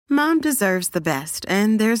Mom deserves the best,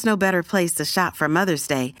 and there's no better place to shop for Mother's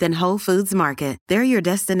Day than Whole Foods Market. They're your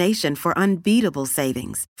destination for unbeatable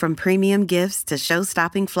savings, from premium gifts to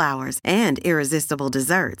show-stopping flowers and irresistible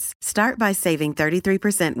desserts. Start by saving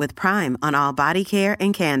 33% with Prime on all body care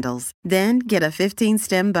and candles. Then get a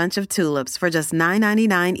 15-stem bunch of tulips for just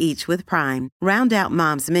 $9.99 each with Prime. Round out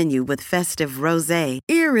Mom's menu with festive rosé,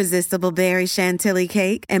 irresistible berry chantilly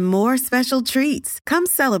cake, and more special treats. Come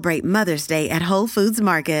celebrate Mother's Day at Whole Foods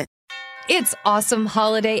Market. It's Awesome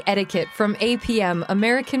Holiday Etiquette from APM,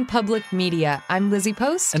 American Public Media. I'm Lizzie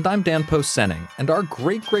Post. And I'm Dan Post-Senning. And our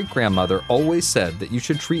great-great-grandmother always said that you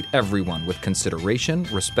should treat everyone with consideration,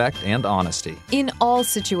 respect, and honesty. In all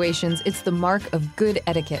situations, it's the mark of good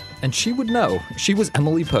etiquette. And she would know. She was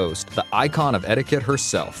Emily Post, the icon of etiquette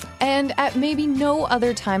herself. And at maybe no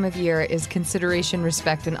other time of year is consideration,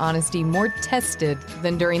 respect, and honesty more tested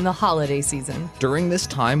than during the holiday season. During this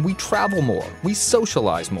time, we travel more, we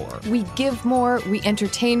socialize more. We give more, we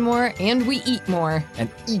entertain more, and we eat more. And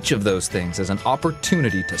each of those things is an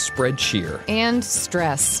opportunity to spread cheer. And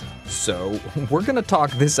stress. So, we're going to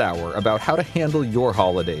talk this hour about how to handle your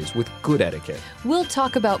holidays with good etiquette. We'll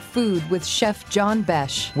talk about food with Chef John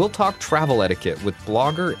Besh. We'll talk travel etiquette with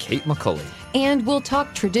blogger Kate McCulley. And we'll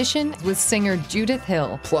talk tradition with singer Judith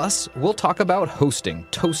Hill. Plus, we'll talk about hosting,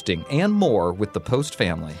 toasting, and more with the Post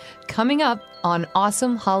family. Coming up on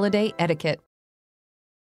Awesome Holiday Etiquette.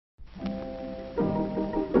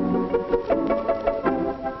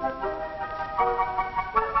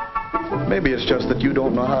 Maybe it's just that you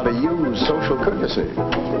don't know how to use social courtesy.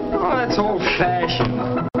 Oh, that's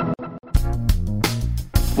old-fashioned.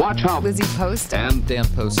 Watch how Lizzie Post and Dan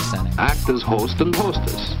Post-Senning act as host and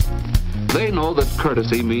hostess. They know that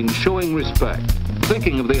courtesy means showing respect,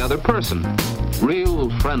 thinking of the other person, real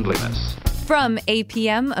friendliness. From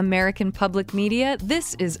APM, American Public Media,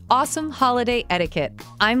 this is Awesome Holiday Etiquette.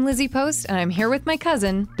 I'm Lizzie Post, and I'm here with my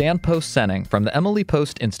cousin, Dan Post-Senning from the Emily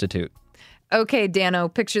Post Institute. Okay, Dano,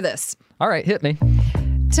 picture this. All right, hit me.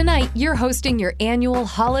 Tonight, you're hosting your annual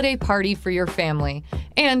holiday party for your family.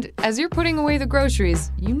 And as you're putting away the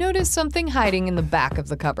groceries, you notice something hiding in the back of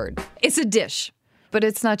the cupboard. It's a dish. But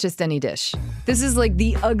it's not just any dish. This is like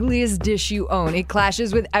the ugliest dish you own. It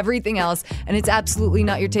clashes with everything else, and it's absolutely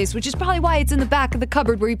not your taste, which is probably why it's in the back of the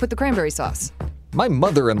cupboard where you put the cranberry sauce. My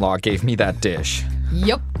mother-in-law gave me that dish.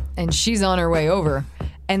 Yup, and she's on her way over.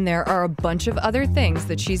 And there are a bunch of other things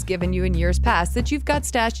that she's given you in years past that you've got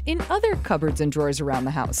stashed in other cupboards and drawers around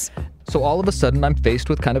the house. So all of a sudden, I'm faced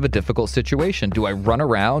with kind of a difficult situation. Do I run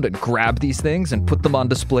around and grab these things and put them on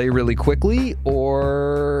display really quickly?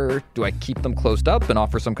 Or do I keep them closed up and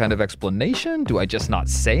offer some kind of explanation? Do I just not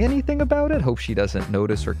say anything about it? Hope she doesn't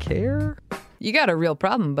notice or care? You got a real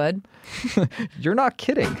problem, bud. You're not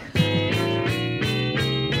kidding.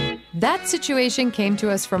 That situation came to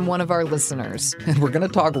us from one of our listeners. And we're going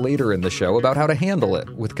to talk later in the show about how to handle it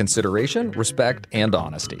with consideration, respect, and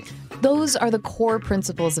honesty. Those are the core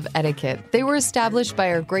principles of etiquette. They were established by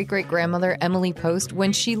our great-great-grandmother, Emily Post,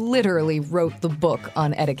 when she literally wrote the book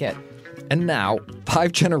on etiquette. And now,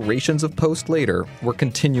 5 generations of Post later, we're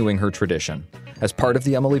continuing her tradition. As part of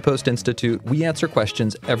the Emily Post Institute, we answer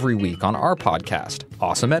questions every week on our podcast,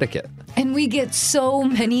 Awesome Etiquette. And we get so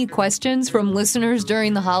many questions from listeners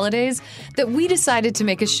during the holidays that we decided to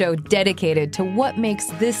make a show dedicated to what makes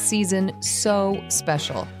this season so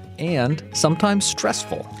special. And sometimes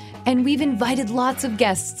stressful. And we've invited lots of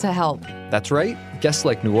guests to help. That's right. Guests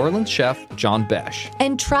like New Orleans chef John Besh.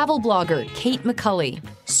 And travel blogger Kate McCulley.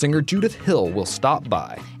 Singer Judith Hill will stop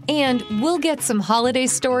by. And we'll get some holiday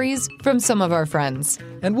stories from some of our friends.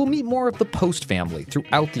 And we'll meet more of the Post family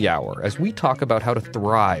throughout the hour as we talk about how to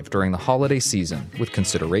thrive during the holiday season with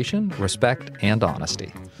consideration, respect, and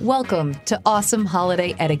honesty. Welcome to Awesome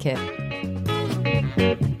Holiday Etiquette.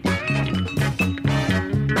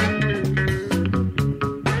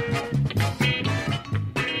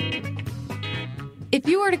 If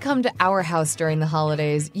you were to come to our house during the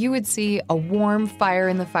holidays, you would see a warm fire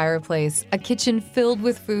in the fireplace, a kitchen filled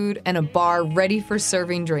with food, and a bar ready for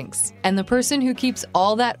serving drinks. And the person who keeps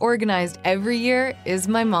all that organized every year is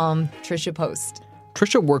my mom, Trisha Post.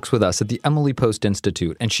 Trisha works with us at the Emily Post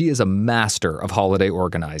Institute, and she is a master of holiday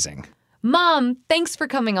organizing. Mom, thanks for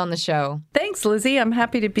coming on the show. Thanks, Lizzie. I'm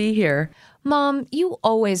happy to be here. Mom, you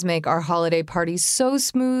always make our holiday parties so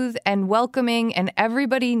smooth and welcoming, and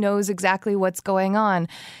everybody knows exactly what's going on.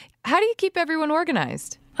 How do you keep everyone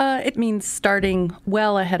organized? It means starting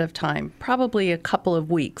well ahead of time, probably a couple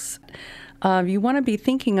of weeks. You want to be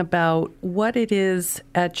thinking about what it is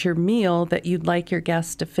at your meal that you'd like your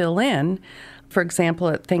guests to fill in. For example,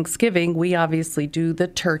 at Thanksgiving, we obviously do the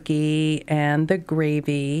turkey and the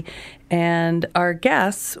gravy. And our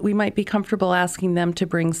guests, we might be comfortable asking them to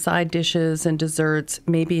bring side dishes and desserts,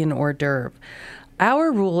 maybe an hors d'oeuvre.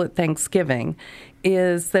 Our rule at Thanksgiving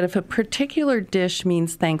is that if a particular dish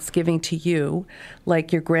means Thanksgiving to you,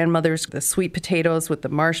 like your grandmother's the sweet potatoes with the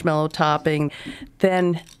marshmallow topping,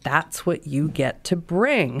 then that's what you get to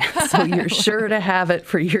bring. So you're sure to have it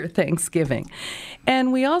for your Thanksgiving.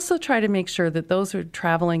 And we also try to make sure that those who are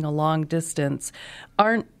traveling a long distance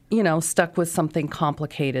aren't stuck with something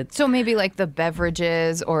complicated. So maybe like the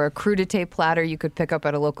beverages or a crudité platter you could pick up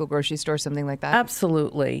at a local grocery store, something like that?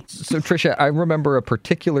 Absolutely. So, Tricia, I remember a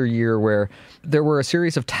particular year where there were a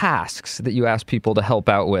series of tasks that you asked people to help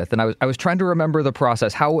out with. And I was trying to remember the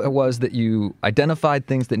process, how it was that you identified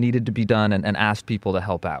things that needed to be done and asked people to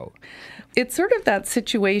help out. It's sort of that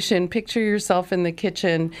situation. Picture yourself in the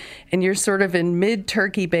kitchen and you're sort of in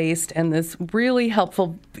mid-turkey baste, and this really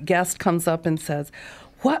helpful guest comes up and says,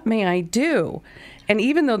 "What may I do?" And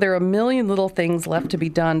even though there are a million little things left to be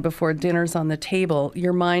done before dinner's on the table,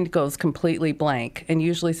 your mind goes completely blank and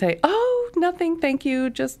usually say, "Oh, nothing, thank you.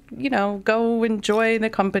 Just, go enjoy the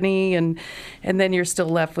company." And then you're still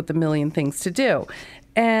left with a million things to do.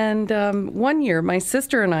 And one year, my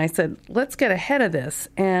sister and I said, let's get ahead of this.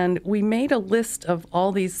 And we made a list of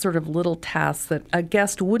all these sort of little tasks that a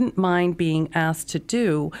guest wouldn't mind being asked to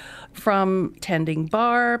do, from tending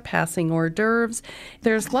bar, passing hors d'oeuvres.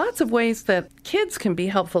 There's lots of ways that kids can be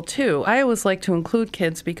helpful, too. I always like to include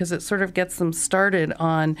kids because it sort of gets them started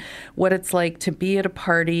on what it's like to be at a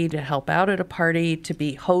party, to help out at a party, to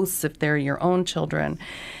be hosts if they're your own children.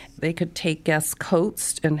 They could take guests'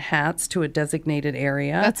 coats and hats to a designated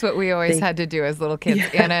area. That's what we always had to do as little kids.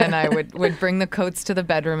 Yeah. Anna and I would bring the coats to the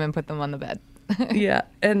bedroom and put them on the bed. Yeah,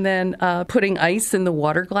 and then putting ice in the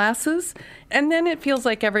water glasses. And then it feels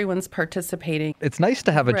like everyone's participating. It's nice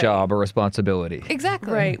to have a job or responsibility.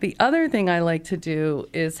 Exactly. Right. The other thing I like to do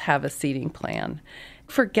is have a seating plan.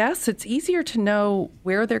 For guests, it's easier to know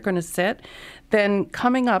where they're going to sit than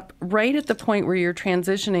coming up right at the point where you're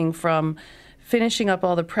transitioning from finishing up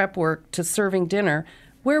all the prep work to serving dinner.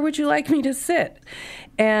 Where would you like me to sit?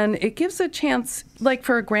 And it gives a chance, like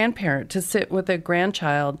for a grandparent, to sit with a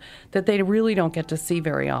grandchild that they really don't get to see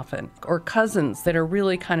very often, or cousins that are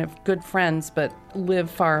really kind of good friends but live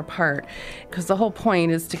far apart. Because the whole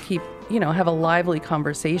point is to keep, have a lively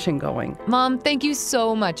conversation going. Mom, thank you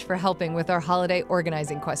so much for helping with our holiday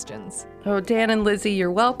organizing questions. Oh, Dan and Lizzie,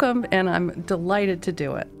 you're welcome, and I'm delighted to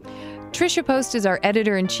do it. Tricia Post is our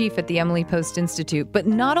editor-in-chief at the Emily Post Institute, but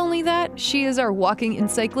not only that, she is our walking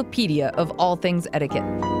encyclopedia of all things etiquette.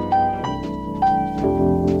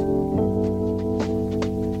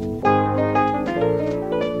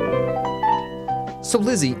 So,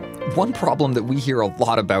 Lizzie, one problem that we hear a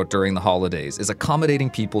lot about during the holidays is accommodating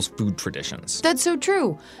people's food traditions. That's so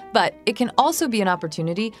true. But it can also be an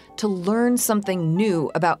opportunity to learn something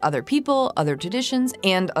new about other people, other traditions,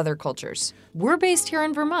 and other cultures. We're based here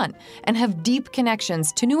in Vermont and have deep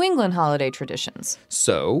connections to New England holiday traditions.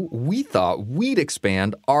 So we thought we'd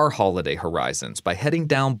expand our holiday horizons by heading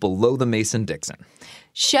down below the Mason-Dixon.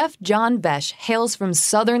 Chef John Besh hails from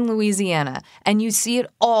southern Louisiana, and you see it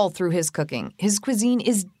all through his cooking. His cuisine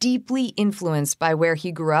is deeply influenced by where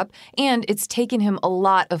he grew up, and it's taken him a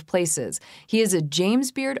lot of places. He is a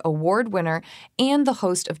James Beard Award winner and the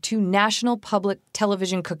host of 2 national public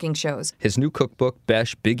television cooking shows. His new cookbook,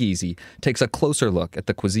 Besh Big Easy, takes a closer look at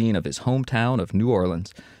the cuisine of his hometown of New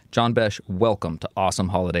Orleans. John Besh, welcome to Awesome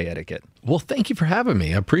Holiday Etiquette. Well, thank you for having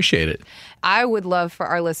me. I appreciate it. I would love for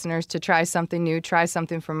our listeners to try something new, try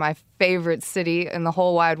something from my favorite city in the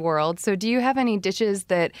whole wide world. So do you have any dishes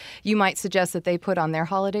that you might suggest that they put on their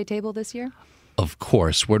holiday table this year? Of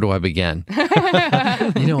course. Where do I begin?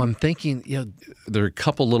 I'm thinking, there are a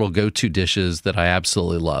couple little go-to dishes that I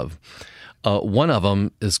absolutely love. One of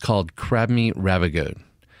them is called crab meat ravigote.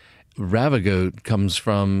 Ravigote comes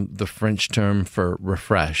from the French term for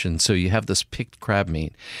refresh. And so you have this picked crab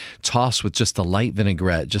meat tossed with just a light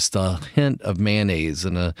vinaigrette, just a hint of mayonnaise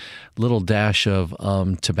and a little dash of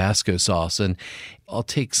Tabasco sauce. And I'll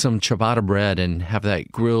take some ciabatta bread and have that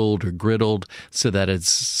grilled or griddled so that it's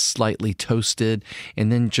slightly toasted, and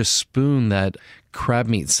then just spoon that crab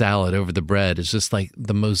meat salad over the bread is just like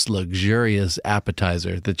the most luxurious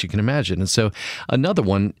appetizer that you can imagine. And so another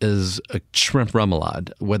one is a shrimp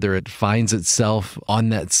remoulade, whether it finds itself on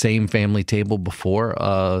that same family table before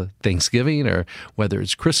Thanksgiving or whether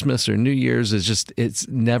it's Christmas or New Year's, it's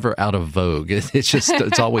never out of vogue.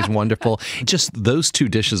 It's always wonderful. Just those two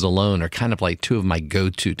dishes alone are kind of like two of my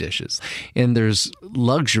go-to dishes. And there's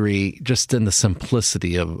luxury just in the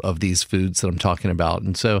simplicity of these foods that I'm talking about.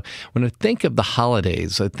 And so when I think of the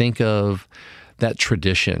holidays, I think of that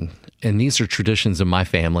tradition. And these are traditions in my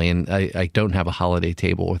family, and I don't have a holiday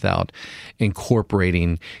table without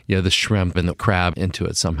incorporating, the shrimp and the crab into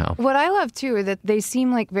it somehow. What I love, too, are that they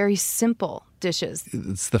seem like very simple dishes.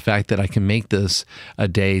 It's the fact that I can make this a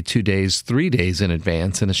day, 2 days, 3 days in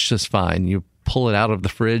advance, and it's just fine. You pull it out of the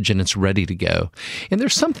fridge and it's ready to go. And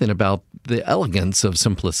there's something about the elegance of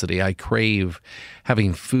simplicity. I crave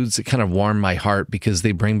having foods that kind of warm my heart because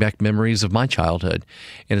they bring back memories of my childhood.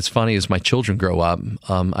 And it's funny, as my children grow up,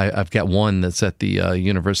 I've got one that's at the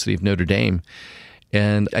University of Notre Dame.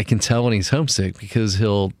 And I can tell when he's homesick because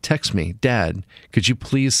he'll text me, "Dad, could you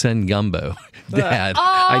please send gumbo? Dad,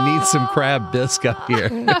 I need some crab bisque up here."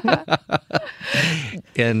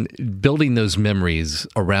 And building those memories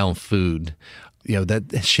around food,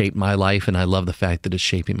 that shaped my life, and I love the fact that it's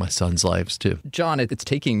shaping my son's lives too. John, it's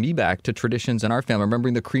taking me back to traditions in our family.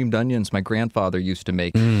 Remembering the creamed onions my grandfather used to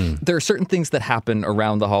make. There are certain things that happen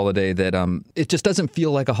around the holiday that it just doesn't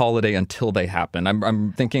feel like a holiday until they happen.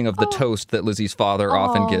 I'm thinking of the toast that Lizzie's father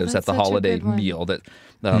often gives at the holiday meal that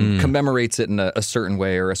commemorates it in a certain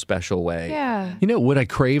way or a special way. Yeah. What I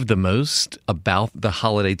crave the most about the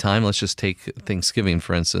holiday time, let's just take Thanksgiving,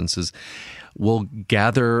 for instance, is we'll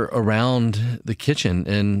gather around the kitchen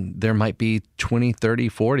and there might be 20, 30,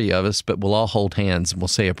 40 of us, but we'll all hold hands and we'll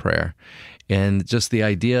say a prayer. And just the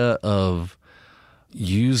idea of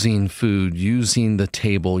using food, using the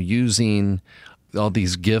table, using all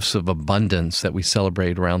these gifts of abundance that we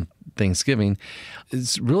celebrate around Thanksgiving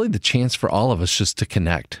is really the chance for all of us just to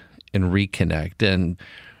connect and reconnect. And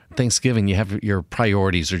Thanksgiving, you have your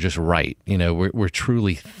priorities are just right. We're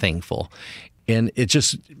truly thankful. And it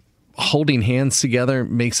just holding hands together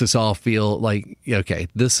makes us all feel like, okay,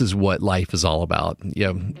 this is what life is all about.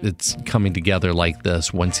 It's coming together like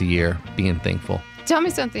this once a year, being thankful. Tell me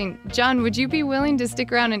something. John, would you be willing to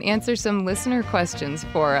stick around and answer some listener questions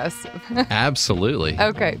for us? Absolutely.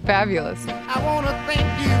 Okay, fabulous. I want to thank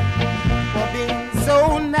you for being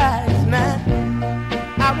so nice, man.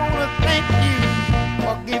 I want to thank you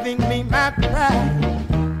for giving me my pride.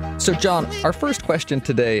 So, John, our first question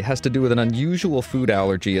today has to do with an unusual food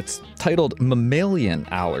allergy. It's titled mammalian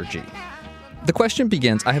allergy. The question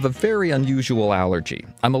begins, I have a very unusual allergy.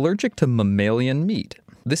 I'm allergic to mammalian meat.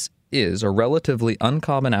 This is a relatively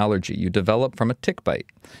uncommon allergy you develop from a tick bite.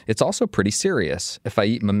 It's also pretty serious. If I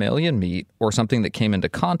eat mammalian meat or something that came into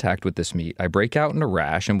contact with this meat, I break out in a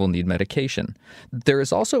rash and will need medication. There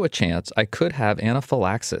is also a chance I could have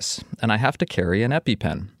anaphylaxis, and I have to carry an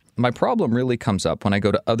EpiPen. My problem really comes up when I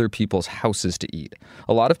go to other people's houses to eat.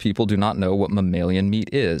 A lot of people do not know what mammalian meat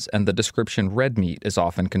is, and the description red meat is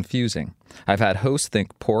often confusing. I've had hosts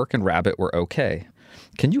think pork and rabbit were okay.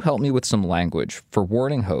 Can you help me with some language for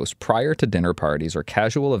warning hosts prior to dinner parties or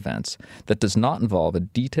casual events that does not involve a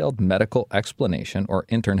detailed medical explanation or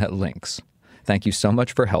internet links? Thank you so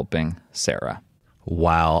much for helping, Sarah.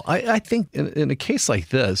 Wow. I think in a case like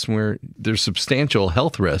this, where there's substantial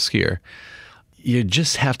health risk here, you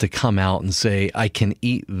just have to come out and say, I can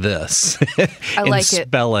eat this. I like it. And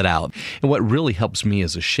spell it out. And what really helps me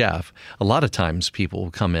as a chef, a lot of times people will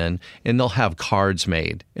come in and they'll have cards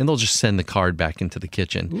made and they'll just send the card back into the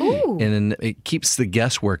kitchen. Ooh. And then it keeps the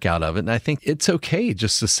guesswork out of it. And I think it's okay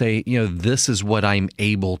just to say, this is what I'm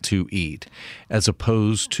able to eat, as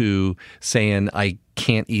opposed to saying I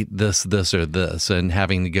can't eat this, or this, and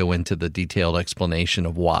having to go into the detailed explanation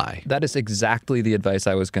of why. That is exactly the advice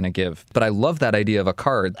I was going to give. But I love that idea of a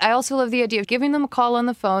card. I also love the idea of giving them a call on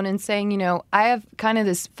the phone and saying, I have kind of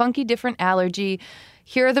this funky different allergy.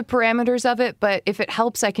 Here are the parameters of it, but if it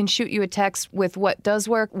helps, I can shoot you a text with what does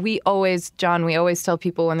work. We always tell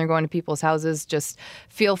people when they're going to people's houses, just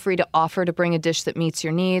feel free to offer to bring a dish that meets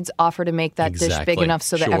your needs, offer to make that dish big enough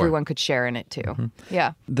so that everyone could share in it too. Mm-hmm.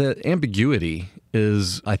 Yeah. The ambiguity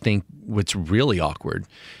is, I think, what's really awkward.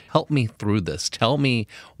 Help me through this. Tell me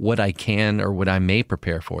what I can or what I may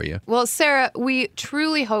prepare for you. Well, Sarah, we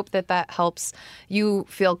truly hope that helps you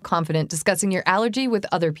feel confident discussing your allergy with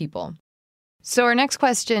other people. So our next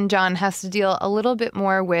question, John, has to deal a little bit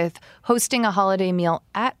more with hosting a holiday meal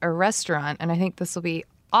at a restaurant. And I think this will be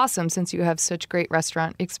awesome since you have such great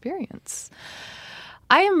restaurant experience.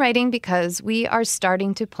 I am writing because we are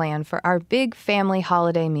starting to plan for our big family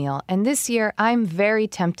holiday meal, and this year I'm very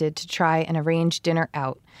tempted to try an arranged dinner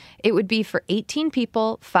out. It would be for 18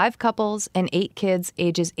 people, 5 couples, and 8 kids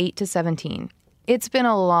ages 8 to 17. It's been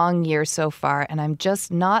a long year so far, and I'm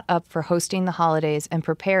just not up for hosting the holidays and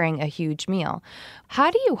preparing a huge meal. How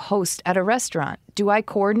do you host at a restaurant? Do I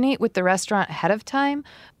coordinate with the restaurant ahead of time?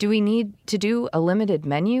 Do we need to do a limited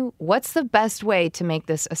menu? What's the best way to make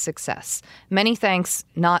this a success? Many thanks,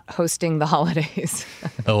 not hosting the holidays.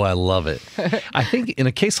 Oh, I love it. I think in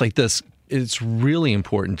a case like this, it's really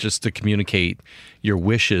important just to communicate your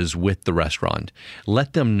wishes with the restaurant.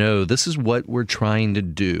 Let them know this is what we're trying to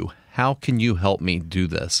do. How can you help me do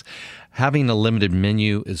this? Having a limited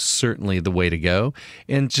menu is certainly the way to go.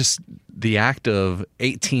 And just the act of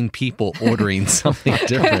 18 people ordering something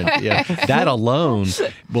different, that alone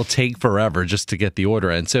will take forever just to get the order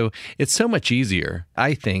in. So it's so much easier.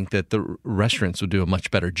 I think that the restaurants would do a much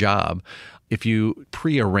better job if you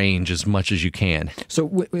pre-arrange as much as you can.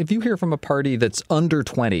 So if you hear from a party that's under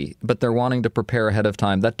 20, but they're wanting to prepare ahead of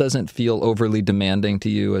time, that doesn't feel overly demanding to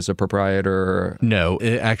you as a proprietor? No,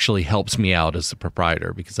 it actually helps me out as a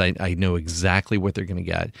proprietor because I know exactly what they're going to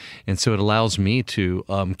get. And so it allows me to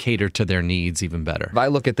cater to their needs even better. If I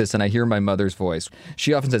look at this and I hear my mother's voice,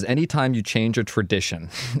 she often says, anytime you change a tradition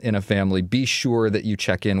in a family, be sure that you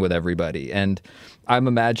check in with everybody. And I'm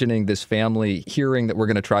imagining this family hearing that we're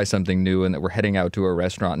going to try something new and that we're heading out to a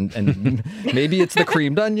restaurant. And maybe it's the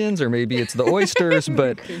creamed onions or maybe it's the oysters,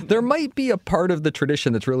 but there might be a part of the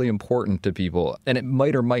tradition that's really important to people. And it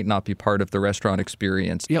might or might not be part of the restaurant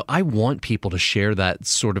experience. I want people to share that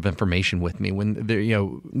sort of information with me when they're,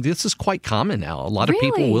 this is quite common now. A lot of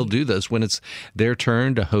people will do this when it's their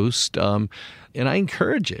turn to host. And I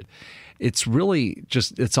encourage it. It's really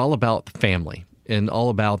it's all about family and all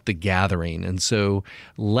about the gathering. And so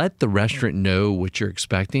let the restaurant know what you're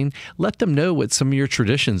expecting. Let them know what some of your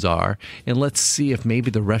traditions are. And let's see if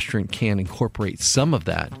maybe the restaurant can incorporate some of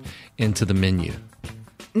that into the menu.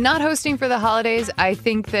 Not hosting for the holidays, I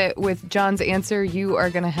think that with John's answer, you are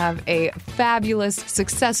going to have a fabulous,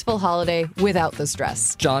 successful holiday without the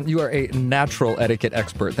stress. John, you are a natural etiquette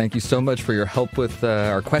expert. Thank you so much for your help with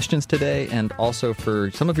our questions today and also for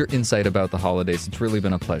some of your insight about the holidays. It's really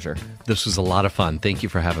been a pleasure. This was a lot of fun. Thank you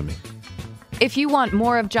for having me. If you want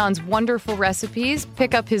more of John's wonderful recipes,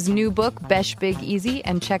 pick up his new book, Besh Big Easy,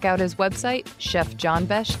 and check out his website,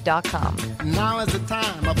 chefjohnbesh.com. Now is the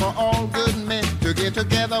time for all good men to get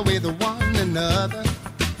together with one another.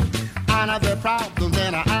 Honor their problems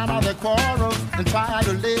and honor their quarrels and try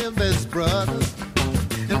to live as brothers.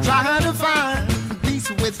 And try to find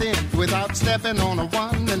peace within without stepping on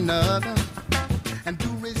one another. And to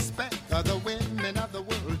respect other women of the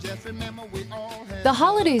world, just remember we all have... The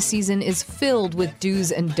holiday season is filled with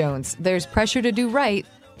do's and don'ts. There's pressure to do right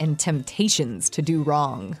and temptations to do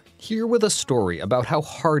wrong. Here with a story about how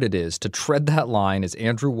hard it is to tread that line is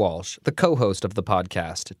Andrew Walsh, the co-host of the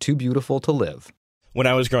podcast, Too Beautiful to Live. When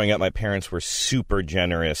I was growing up, my parents were super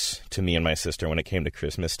generous to me and my sister when it came to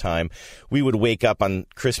Christmas time. We would wake up on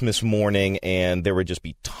Christmas morning and there would just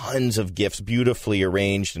be tons of gifts beautifully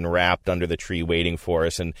arranged and wrapped under the tree waiting for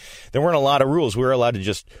us. And there weren't a lot of rules. We were allowed to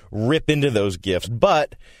just rip into those gifts.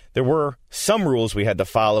 But there were some rules we had to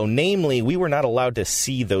follow. Namely, we were not allowed to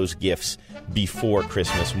see those gifts before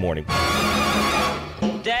Christmas morning.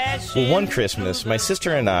 Well, one Christmas, my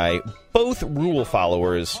sister and I, both rule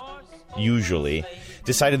followers usually,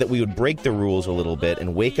 decided that we would break the rules a little bit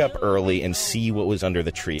and wake up early and see what was under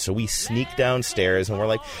the tree. So we sneaked downstairs and we're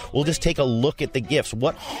like, we'll just take a look at the gifts.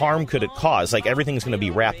 What harm could it cause? Like, everything's going to be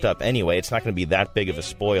wrapped up anyway. It's not going to be that big of a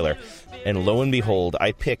spoiler. And lo and behold,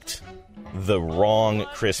 I picked the wrong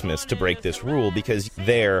Christmas to break this rule, because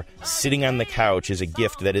there, sitting on the couch, is a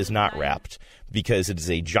gift that is not wrapped, because it is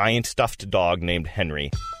a giant stuffed dog named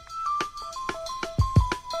Henry.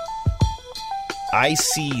 I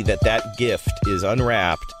see that gift is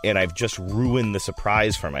unwrapped, and I've just ruined the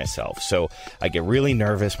surprise for myself. So I get really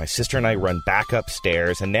nervous. My sister and I run back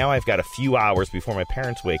upstairs, and now I've got a few hours before my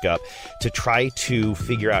parents wake up to try to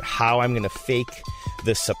figure out how I'm going to fake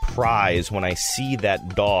the surprise when I see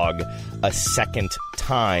that dog a second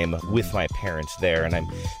time with my parents there. And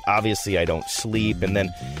I don't sleep, and then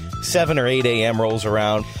 7 or 8 a.m. rolls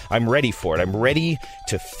around. I'm ready for it. I'm ready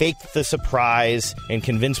to fake the surprise and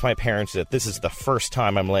convince my parents that this is the first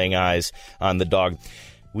time I'm laying eyes on the dog.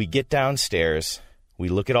 We get downstairs. We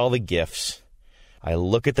look at all the gifts. I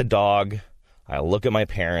look at the dog. I look at my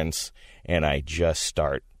parents, and I just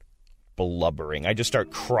start blubbering. I just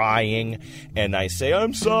start crying, and I say,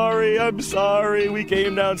 I'm sorry, we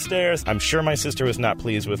came downstairs. I'm sure my sister was not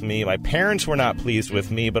pleased with me. My parents were not pleased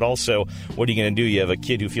with me, but also, what are you going to do? You have a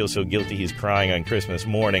kid who feels so guilty he's crying on Christmas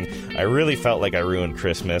morning. I really felt like I ruined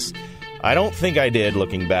Christmas. I don't think I did,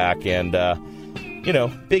 looking back, and,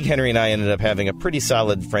 Big Henry and I ended up having a pretty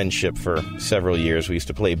solid friendship for several years. We used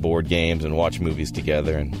to play board games and watch movies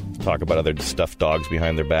together and talk about other stuffed dogs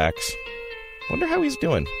behind their backs. Wonder how he's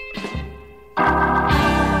doing.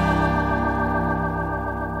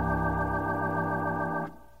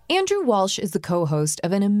 Andrew Walsh is the co-host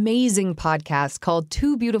of an amazing podcast called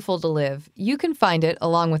Too Beautiful to Live. You can find it,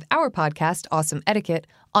 along with our podcast, Awesome Etiquette,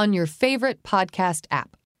 on your favorite podcast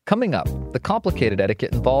app. Coming up, the complicated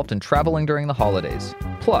etiquette involved in traveling during the holidays.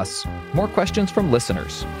 Plus, more questions from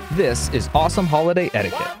listeners. This is Awesome Holiday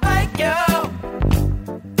Etiquette.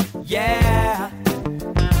 Yeah.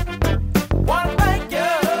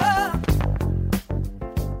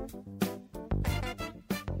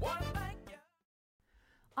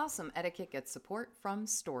 Awesome Etiquette gets support from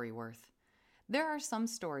Storyworth. There are some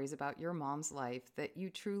stories about your mom's life that you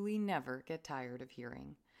truly never get tired of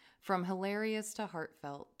hearing. From hilarious to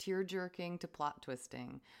heartfelt, tear-jerking to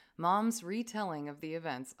plot-twisting, Mom's retelling of the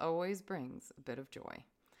events always brings a bit of joy.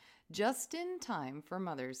 Just in time for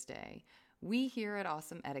Mother's Day, we here at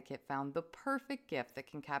Awesome Etiquette found the perfect gift that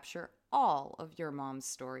can capture all of your mom's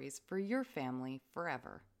stories for your family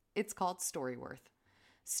forever. It's called Storyworth.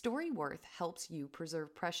 Storyworth helps you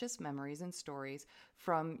preserve precious memories and stories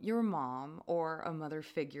from your mom or a mother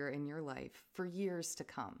figure in your life for years to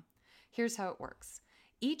come. Here's how it works.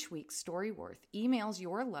 Each week, Storyworth emails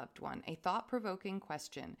your loved one a thought-provoking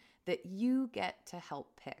question that you get to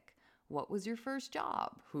help pick. What was your first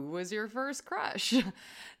job? Who was your first crush?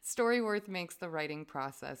 Storyworth makes the writing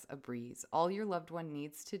process a breeze. All your loved one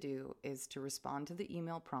needs to do is to respond to the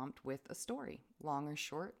email prompt with a story. Long or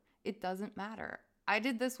short, it doesn't matter. I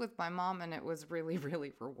did this with my mom, and it was really,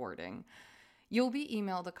 really rewarding. You'll be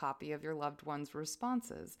emailed a copy of your loved one's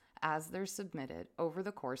responses as they're submitted over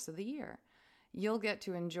the course of the year. You'll get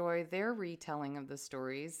to enjoy their retelling of the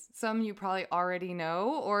stories. Some you probably already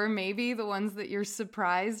know, or maybe the ones that you're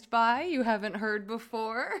surprised by you haven't heard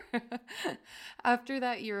before. After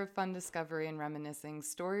that year of fun discovery and reminiscing,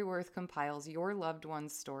 Storyworth compiles your loved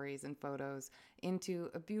one's stories and photos into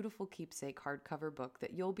a beautiful keepsake hardcover book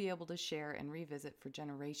that you'll be able to share and revisit for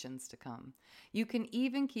generations to come. You can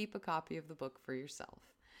even keep a copy of the book for yourself.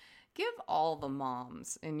 Give all the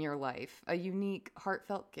moms in your life a unique,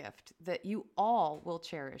 heartfelt gift that you all will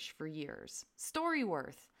cherish for years.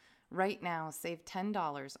 Storyworth. Right now, save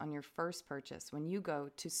 $10 on your first purchase when you go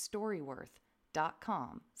to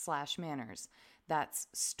storyworth.com/manners. That's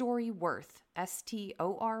Storyworth,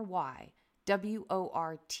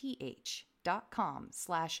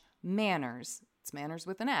 STORYWORTH.com/manners. It's manners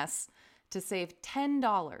with an S, to save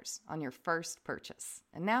 $10 on your first purchase.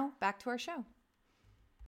 And now, back to our show.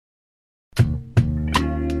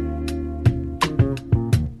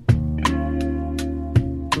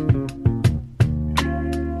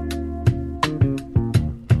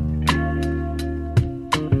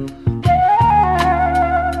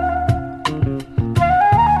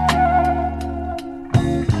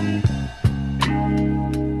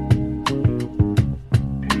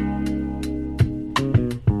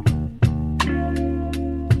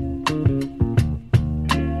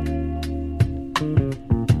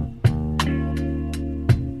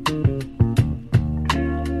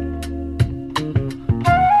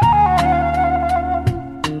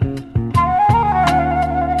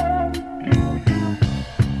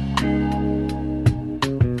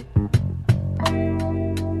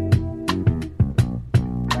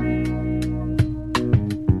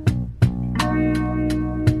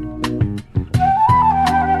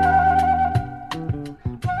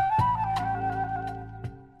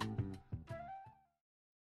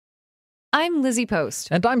 I'm Lizzie Post.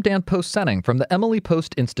 And I'm Dan Post-Senning from the Emily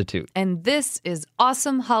Post Institute. And this is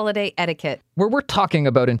Awesome Holiday Etiquette, where we're talking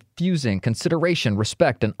about infusing consideration,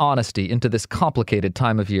 respect, and honesty into this complicated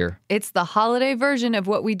time of year. It's the holiday version of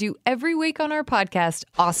what we do every week on our podcast,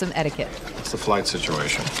 Awesome Etiquette. What's the flight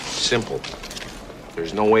situation? Simple.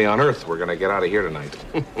 There's no way on earth we're going to get out of here tonight.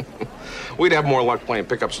 We'd have more luck playing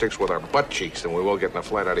pickup sticks with our butt cheeks than we will getting a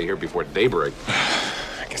flight out of here before daybreak.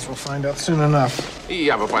 Guess we'll find out soon enough.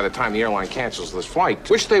 Yeah, but by the time the airline cancels this flight,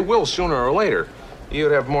 which they will sooner or later,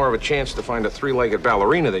 you'd have more of a chance to find a three-legged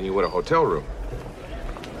ballerina than you would a hotel room.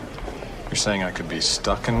 You're saying I could be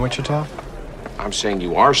stuck in Wichita? I'm saying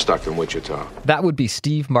you are stuck in Wichita. That would be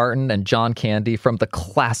Steve Martin and John Candy from the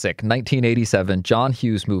classic 1987 John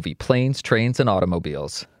Hughes movie, Planes, Trains, and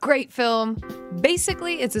Automobiles. Great film.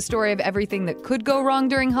 Basically, it's a story of everything that could go wrong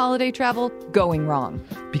during holiday travel going wrong.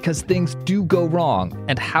 Because things do go wrong,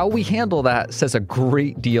 and how we handle that says a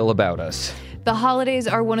great deal about us. The holidays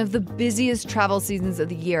are one of the busiest travel seasons of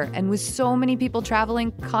the year, and with so many people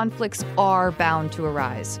traveling, conflicts are bound to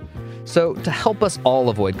arise. So, to help us all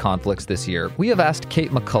avoid conflicts this year, we have asked Kate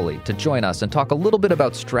McCulley to join us and talk a little bit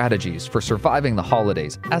about strategies for surviving the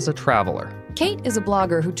holidays as a traveler. Kate is a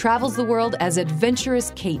blogger who travels the world as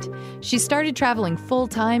Adventurous Kate. She started traveling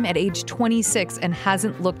full-time at age 26 and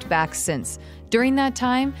hasn't looked back since. During that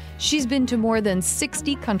time, she's been to more than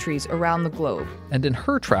 60 countries around the globe. And in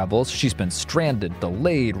her travels, she's been stranded,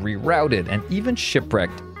 delayed, rerouted, and even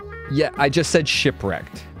shipwrecked. Yeah, I just said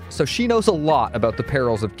shipwrecked. So she knows a lot about the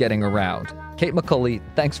perils of getting around. Kate McCulley,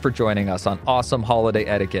 thanks for joining us on Awesome Holiday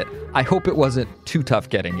Etiquette. I hope it wasn't too tough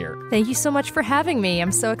getting here. Thank you so much for having me.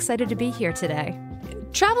 I'm so excited to be here today.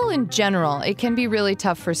 Travel in general, it can be really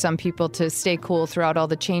tough for some people to stay cool throughout all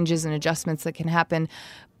the changes and adjustments that can happen.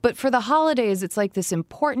 But for the holidays, it's like this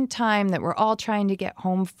important time that we're all trying to get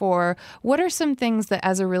home for. What are some things that,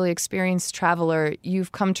 as a really experienced traveler,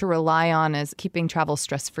 you've come to rely on as keeping travel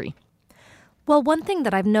stress-free? Well, one thing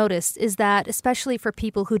that I've noticed is that, especially for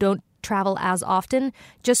people who don't travel as often,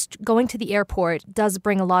 just going to the airport does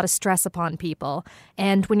bring a lot of stress upon people.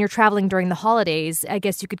 And when you're traveling during the holidays, I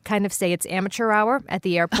guess you could kind of say it's amateur hour at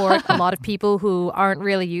the airport. A lot of people who aren't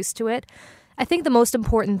really used to it. I think the most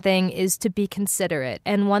important thing is to be considerate.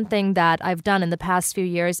 And one thing that I've done in the past few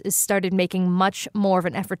years is started making much more of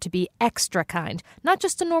an effort to be extra kind. Not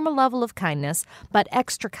just a normal level of kindness, but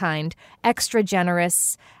extra kind, extra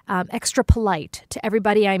generous, extra polite to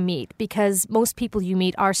everybody I meet, because most people you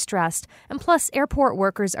meet are stressed. And plus, airport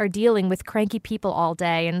workers are dealing with cranky people all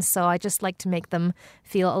day. And so I just like to make them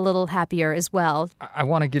feel a little happier as well. I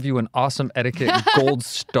want to give you an Awesome Etiquette gold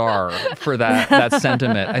star for that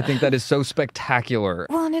sentiment. I think that is so spectacular.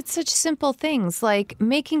 Well, and it's such simple things like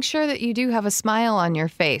making sure that you do have a smile on your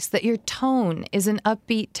face, that your tone is an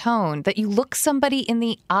upbeat tone, that you look somebody in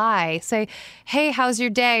the eye, say, hey, how's your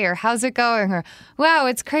day? Or how's it going? Or, wow,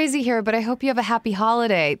 it's crazy here, but I hope you have a happy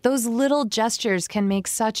holiday. Those little gestures can make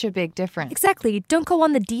such a big difference. Exactly. Don't go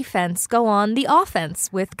on the defense. Go on the offense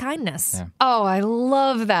with kindness. Yeah. Oh, I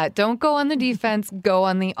love that. Don't go on the defense. Go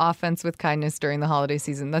on the offense with kindness during the holiday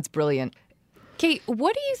season. That's brilliant. Kate,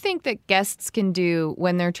 what do you think that guests can do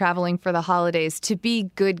when they're traveling for the holidays to be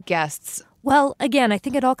good guests? Well, again, I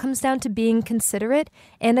think it all comes down to being considerate.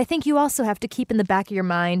 And I think you also have to keep in the back of your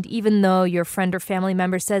mind, even though your friend or family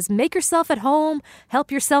member says, make yourself at home,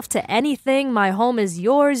 help yourself to anything, my home is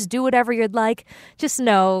yours, do whatever you'd like. Just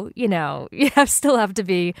know, you still have to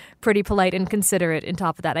be pretty polite and considerate on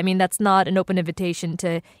top of that. I mean, that's not an open invitation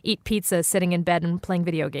to eat pizza sitting in bed and playing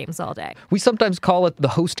video games all day. We sometimes call it the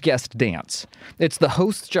host-guest dance. It's the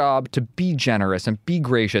host's job to be generous and be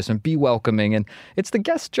gracious and be welcoming, and it's the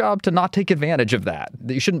guest's job to not take advantage of that.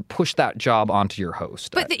 You shouldn't push that job onto your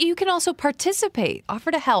host. But you can also participate, offer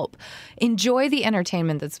to help, enjoy the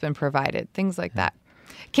entertainment that's been provided, things like that.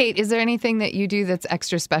 Kate, is there anything that you do that's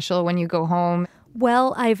extra special when you go home?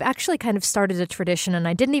 Well, I've actually kind of started a tradition, and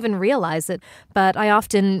I didn't even realize it, but I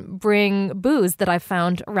often bring booze that I've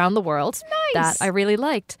found around the world that I really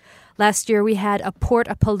liked. Last year, we had a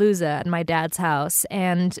port-a-palooza at my dad's house,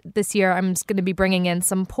 and this year I'm going to be bringing in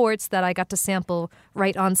some ports that I got to sample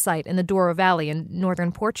right on site in the Douro Valley in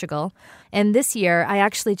northern Portugal. And this year, I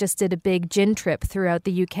actually just did a big gin trip throughout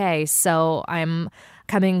the UK, so I'm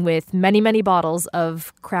coming with many, many bottles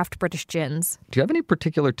of craft British gins. Do you have any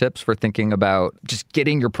particular tips for thinking about just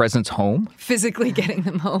getting your presents home? Physically getting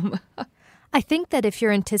them home. I think that if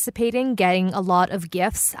you're anticipating getting a lot of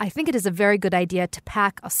gifts, I think it is a very good idea to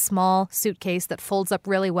pack a small suitcase that folds up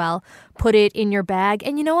really well, put it in your bag,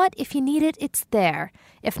 and you know what? If you need it, it's there.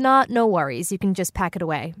 If not, no worries. You can just pack it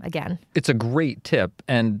away again. It's a great tip,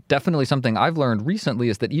 and definitely something I've learned recently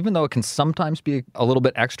is that even though it can sometimes be a little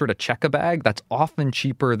bit extra to check a bag, that's often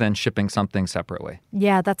cheaper than shipping something separately.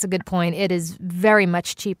 Yeah, that's a good point. It is very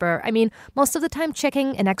much cheaper. I mean, most of the time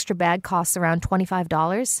checking an extra bag costs around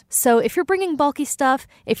 $25. So if you're bringing bulky stuff,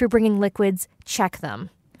 if you're bringing liquids, check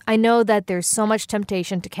them. I know that there's so much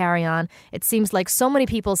temptation to carry on. It seems like so many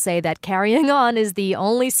people say that carrying on is the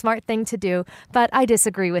only smart thing to do, but I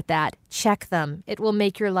disagree with that. Check them. It will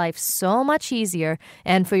make your life so much easier,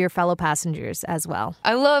 and for your fellow passengers as well.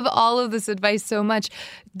 I love all of this advice so much.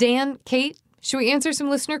 Dan, Kate, should we answer some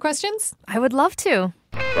listener questions? I would love to.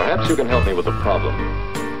 Perhaps you can help me with a problem.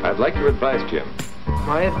 I'd like your advice, Jim.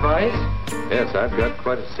 My advice? Yes, I've got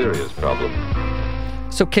quite a serious problem.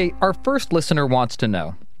 So, Kate, our first listener wants to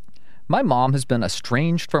know, my mom has been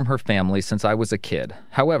estranged from her family since I was a kid.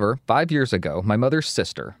 However, 5 years ago, my mother's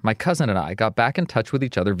sister, my cousin and I got back in touch with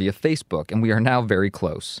each other via Facebook, and we are now very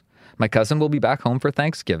close. My cousin will be back home for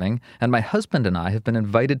Thanksgiving, and my husband and I have been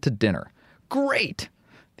invited to dinner. Great!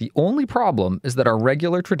 The only problem is that our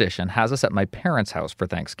regular tradition has us at my parents' house for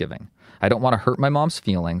Thanksgiving. I don't want to hurt my mom's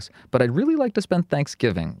feelings, but I'd really like to spend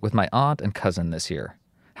Thanksgiving with my aunt and cousin this year.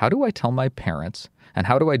 How do I tell my parents, and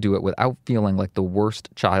how do I do it without feeling like the worst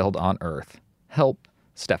child on earth? Help,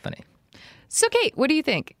 Stephanie. So, Kate, what do you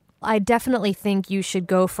think? I definitely think you should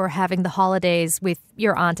go for having the holidays with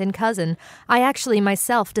your aunt and cousin. I actually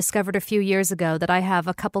myself discovered a few years ago that I have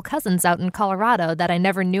a couple cousins out in Colorado that I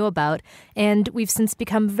never knew about, and we've since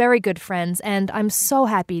become very good friends, and I'm so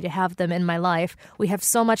happy to have them in my life. We have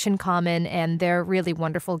so much in common, and they're really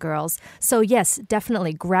wonderful girls. So yes,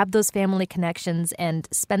 definitely grab those family connections and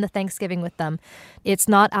spend the Thanksgiving with them. It's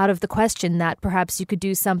not out of the question that perhaps you could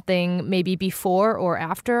do something maybe before or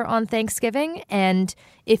after on Thanksgiving, and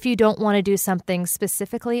if you don't want to do something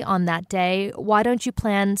specifically on that day, why don't you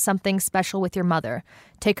plan something special with your mother?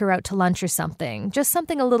 Take her out to lunch or something. Just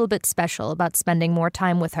something a little bit special about spending more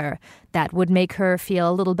time with her that would make her feel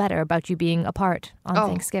a little better about you being apart on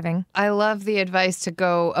Thanksgiving. I love the advice to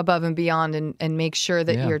go above and beyond and make sure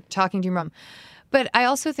that you're talking to your mom. But I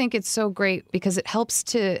also think it's so great because it helps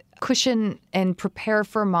to cushion and prepare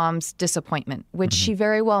for mom's disappointment, which she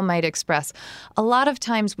very well might express. A lot of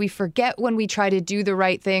times we forget when we try to do the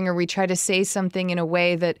right thing or we try to say something in a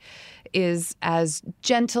way that is as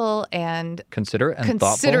gentle and considerate and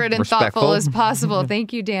thoughtful as possible.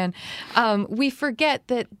 Thank you, Dan. We forget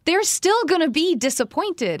that they're still going to be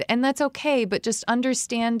disappointed, and that's okay, but just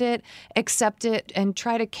understand it, accept it, and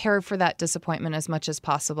try to care for that disappointment as much as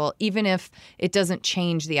possible, even if it doesn't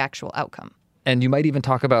change the actual outcome. And you might even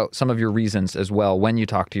talk about some of your reasons as well when you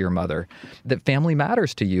talk to your mother, that family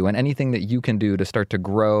matters to you, and anything that you can do to start to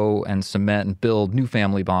grow and cement and build new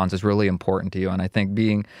family bonds is really important to you. And I think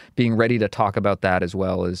being ready to talk about that as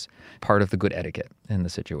well is part of the good etiquette in the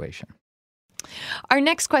situation. Our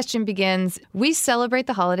next question begins, we celebrate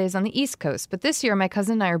the holidays on the East Coast, but this year my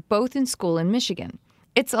cousin and I are both in school in Michigan.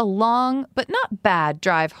 It's a long but not bad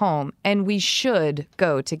drive home, and we should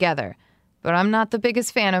go together. But I'm not the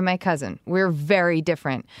biggest fan of my cousin. We're very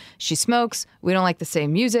different. She smokes. We don't like the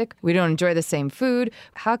same music. We don't enjoy the same food.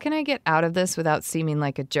 How can I get out of this without seeming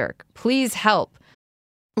like a jerk? Please help.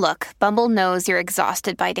 Look, Bumble knows you're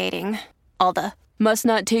exhausted by dating. All the must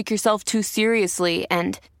not take yourself too seriously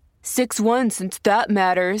and 6'1" since that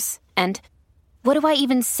matters. And what do I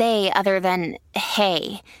even say other than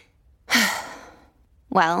hey?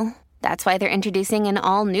 Well, that's why they're introducing an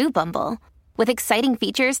all-new Bumble. With exciting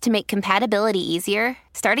features to make compatibility easier,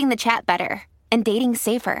 starting the chat better, and dating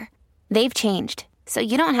safer. They've changed, so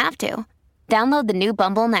you don't have to. Download the new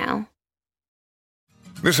Bumble now.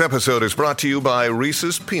 This episode is brought to you by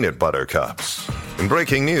Reese's Peanut Butter Cups. In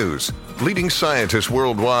breaking news, leading scientists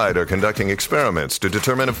worldwide are conducting experiments to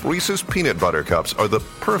determine if Reese's Peanut Butter Cups are the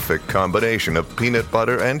perfect combination of peanut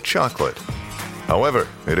butter and chocolate. However,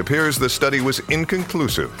 it appears the study was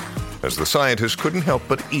inconclusive, as the scientists couldn't help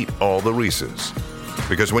but eat all the Reese's.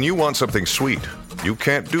 Because when you want something sweet, you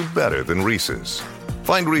can't do better than Reese's.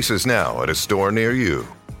 Find Reese's now at a store near you.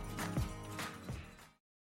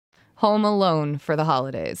 Home alone for the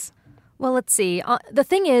holidays. Well, let's see. The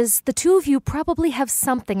thing is, the two of you probably have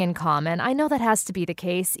something in common. I know that has to be the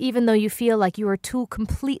case, even though you feel like you are two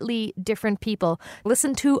completely different people.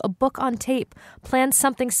 Listen to a book on tape. Plan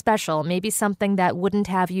something special, maybe something that wouldn't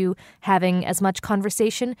have you having as much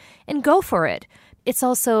conversation, and go for it. It's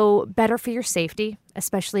also better for your safety,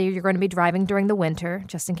 especially if you're going to be driving during the winter,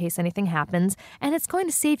 just in case anything happens. And it's going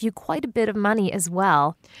to save you quite a bit of money as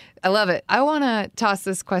well. I love it. I want to toss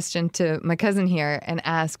this question to my cousin here and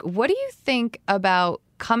ask, what do you think about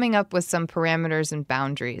coming up with some parameters and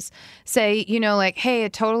boundaries? Say, like, hey,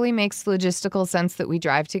 it totally makes logistical sense that we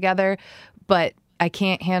drive together, but I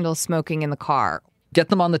can't handle smoking in the car. Get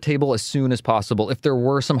them on the table as soon as possible. If there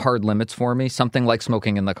were some hard limits for me, something like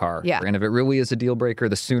smoking in the car. Yeah. And if it really is a deal breaker,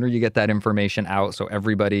 the sooner you get that information out so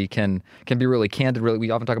everybody can be really candid. Really, we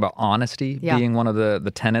often talk about honesty being one of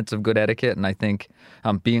the tenets of good etiquette. And I think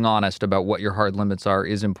being honest about what your hard limits are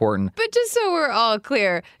is important. But just so we're all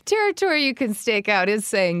clear, territory you can stake out is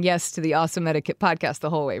saying yes to the Awesome Etiquette podcast the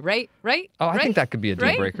whole way, right? Right? Oh, I think that could be a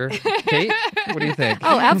deal breaker. Kate, what do you think?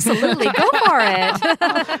 Oh, absolutely. Go for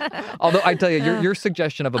it. Although I tell you, your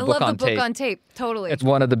suggestion of a book on tape. I love the book on tape. Totally. It's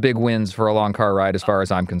one of the big wins for a long car ride as far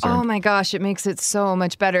as I'm concerned. Oh my gosh, it makes it so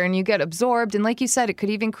much better. And you get absorbed. And like you said, it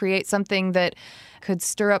could even create something that could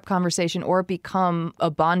stir up conversation or become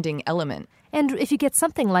a bonding element. And if you get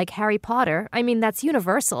something like Harry Potter, I mean, that's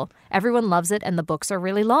universal. Everyone loves it, and the books are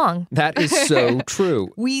really long. That is so true.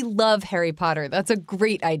 We love Harry Potter. That's a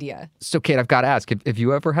great idea. So, Kate, I've got to ask, have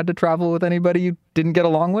you ever had to travel with anybody you didn't get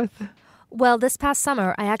along with? Well, this past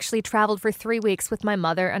summer, I actually traveled for 3 weeks with my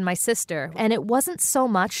mother and my sister. And it wasn't so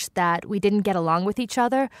much that we didn't get along with each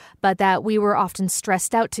other, but that we were often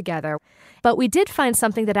stressed out together. But we did find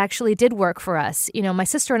something that actually did work for us. You know, my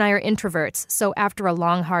sister and I are introverts, so after a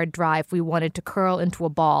long, hard drive, we wanted to curl into a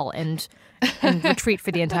ball and retreat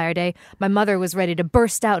for the entire day. My mother was ready to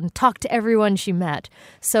burst out and talk to everyone she met.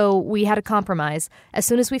 So we had a compromise. As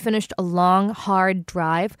soon as we finished a long, hard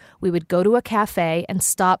drive, we would go to a cafe and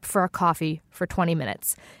stop for a coffee for 20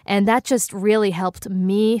 minutes. And that just really helped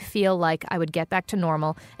me feel like I would get back to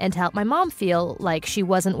normal and help my mom feel like she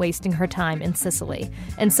wasn't wasting her time in Sicily.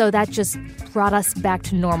 And so that just brought us back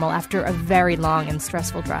to normal after a very long and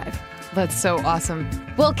stressful drive. That's so awesome.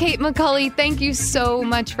 Well, Kate McCulley, thank you so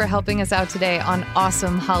much for helping us out today on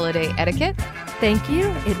Awesome Holiday Etiquette. Thank you.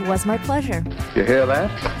 It was my pleasure. You hear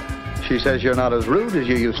that? She says you're not as rude as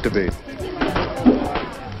you used to be.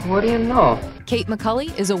 What do you know? Kate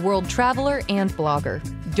McCulley is a world traveler and blogger.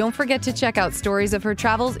 Don't forget to check out stories of her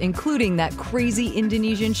travels, including that crazy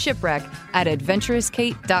Indonesian shipwreck, at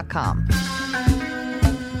adventurouskate.com.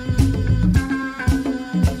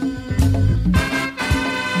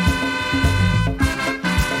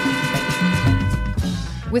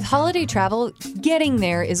 With holiday travel, getting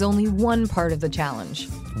there is only one part of the challenge.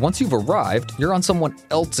 Once you've arrived, you're on someone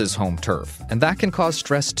else's home turf, and that can cause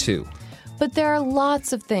stress too. But there are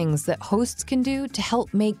lots of things that hosts can do to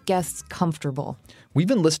help make guests comfortable. We've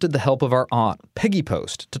enlisted the help of our aunt, Peggy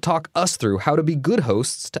Post, to talk us through how to be good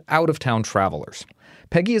hosts to out-of-town travelers.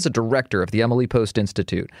 Peggy is a director of the Emily Post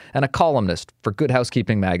Institute and a columnist for Good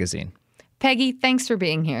Housekeeping magazine. Peggy, thanks for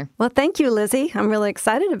being here. Well, thank you, Lizzie. I'm really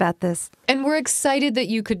excited about this. And we're excited that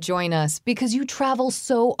you could join us because you travel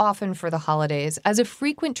so often for the holidays. As a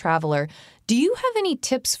frequent traveler, do you have any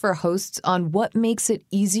tips for hosts on what makes it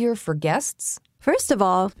easier for guests? First of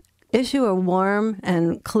all, issue a warm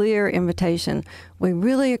and clear invitation. We're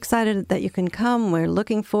really excited that you can come. We're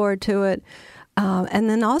looking forward to it. And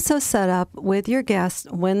then also set up with your guests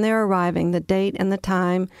when they're arriving, the date and the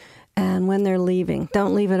time, and when they're leaving.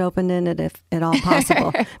 Don't leave it open-ended if at all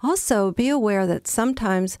possible. Also, be aware that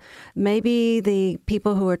sometimes maybe the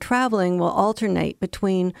people who are traveling will alternate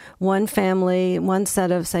between one family, one set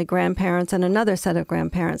of, say, grandparents and another set of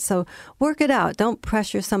grandparents. So work it out. Don't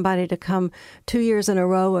pressure somebody to come 2 years in a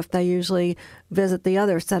row if they usually visit the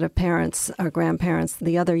other set of parents or grandparents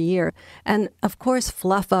the other year. And, of course,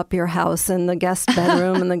 fluff up your house and the guest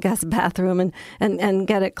bedroom and the guest bathroom and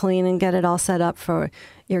get it clean and get it all set up for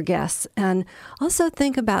your guests. And also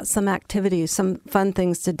think about some activities, some fun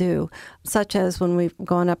things to do, such as when we've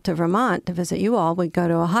gone up to Vermont to visit you all, we go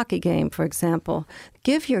to a hockey game, for example.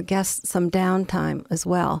 Give your guests some downtime as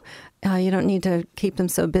well. You don't need to keep them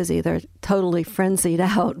so busy. They're totally frenzied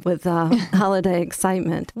out with holiday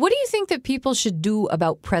excitement. What do you think that people should do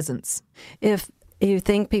about presents? If you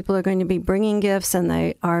think people are going to be bringing gifts and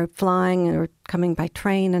they are flying or coming by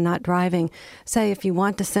train and not driving, say if you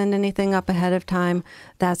want to send anything up ahead of time,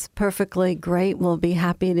 that's perfectly great. We'll be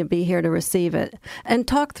happy to be here to receive it. And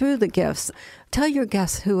talk through the gifts. Tell your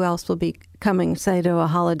guests who else will be coming, say, to a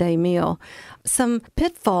holiday meal. Some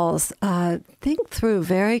pitfalls. Think through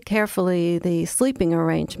very carefully the sleeping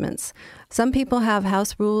arrangements. Some people have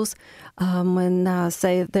house rules when,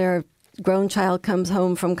 say, they're grown child comes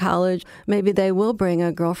home from college, maybe they will bring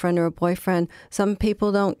a girlfriend or a boyfriend. Some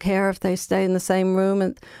people don't care if they stay in the same room,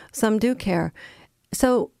 and some do care.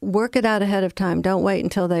 So work it out ahead of time. Don't wait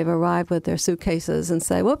until they've arrived with their suitcases and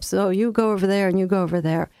say, whoops, oh, you go over there and you go over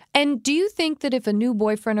there. And do you think that if a new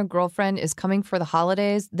boyfriend or girlfriend is coming for the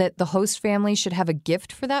holidays, that the host family should have a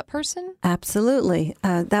gift for that person? Absolutely.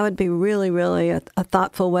 That would be really, really a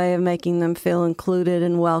thoughtful way of making them feel included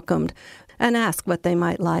and welcomed. And ask what they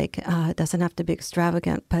might like. It doesn't have to be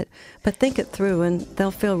extravagant, but think it through and they'll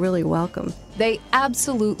feel really welcome. They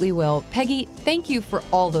absolutely will. Peggy, thank you for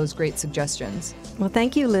all those great suggestions. Well,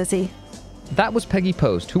 thank you, Lizzie. That was Peggy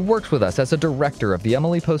Post, who works with us as a director of the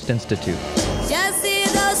Emily Post Institute. Just see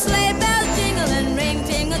those sleigh bells jingle and ring,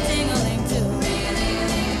 tingle-tingling too.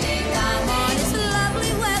 Come on, it's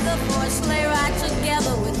lovely weather for a sleigh ride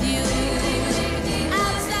together with you.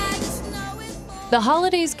 The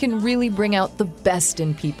holidays can really bring out the best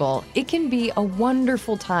in people. It can be a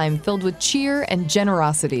wonderful time filled with cheer and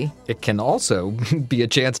generosity. It can also be a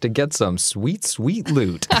chance to get some sweet, sweet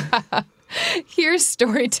loot. Here's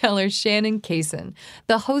storyteller Shannon Kaysen,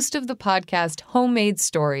 the host of the podcast Homemade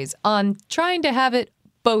Stories, on trying to have it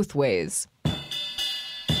both ways.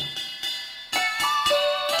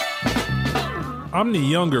 I'm the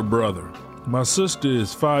younger brother. My sister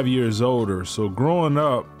is 5 years older, so growing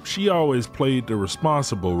up, she always played the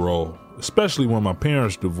responsible role, especially when my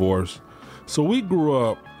parents divorced. So we grew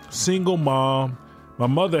up single mom. My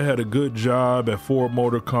mother had a good job at Ford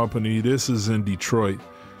Motor Company. This is in Detroit.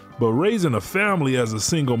 But raising a family as a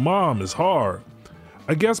single mom is hard.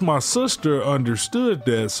 I guess my sister understood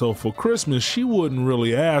that, so for Christmas, she wouldn't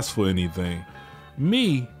really ask for anything.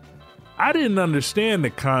 Me, I didn't understand the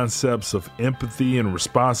concepts of empathy and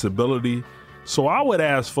responsibility, so I would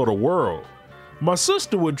ask for the world. My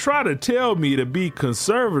sister would try to tell me to be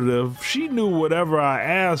conservative. She knew whatever I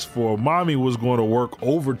asked for, Mommy was going to work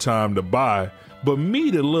overtime to buy. But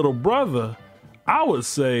me, the little brother, I would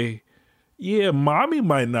say, yeah, Mommy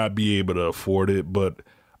might not be able to afford it, but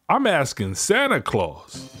I'm asking Santa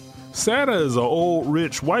Claus. Santa is an old,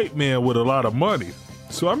 rich white man with a lot of money,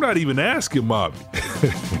 so I'm not even asking Mommy.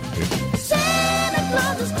 Santa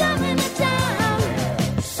Claus is coming to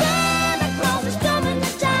town. Santa Claus is coming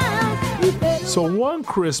to town. So one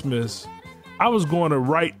Christmas, I was going to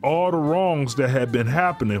right all the wrongs that had been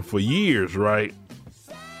happening for years, right?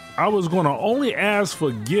 I was going to only ask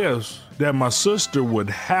for gifts that my sister would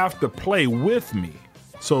have to play with me.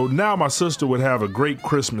 So now my sister would have a great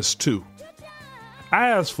Christmas too. I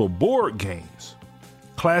asked for board games.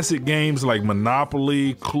 Classic games like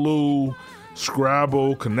Monopoly, Clue,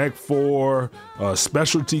 Scrabble, Connect Four,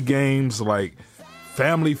 specialty games like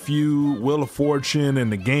Family Feud, Wheel of Fortune,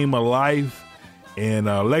 and the Game of Life, and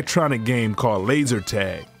an electronic game called Laser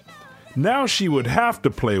Tag. Now she would have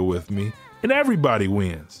to play with me, and everybody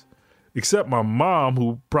wins. Except my mom,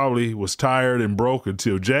 who probably was tired and broke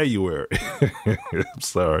until January. I'm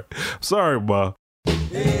sorry, Ma.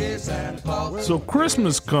 So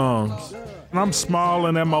Christmas comes, and I'm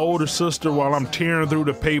smiling at my older sister while I'm tearing through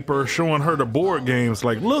the paper, showing her the board games.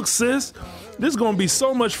 Like, look, sis, this is going to be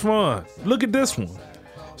so much fun. Look at this one.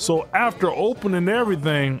 So after opening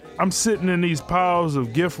everything, I'm sitting in these piles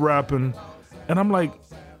of gift wrapping, and I'm like,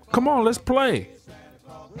 come on, let's play.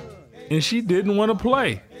 And she didn't want to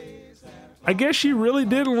play. I guess she really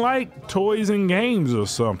didn't like toys and games or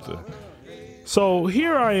something. So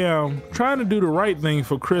here I am, trying to do the right thing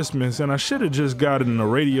for Christmas, and I should have just gotten a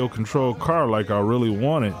radio-controlled car like I really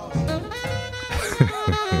wanted.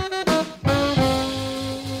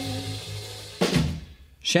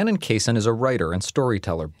 Shannon Cason is a writer and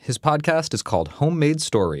storyteller. His podcast is called Homemade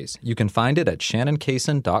Stories. You can find it at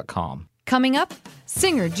shannoncason.com. Coming up,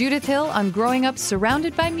 singer Judith Hill on growing up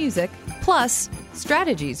surrounded by music, plus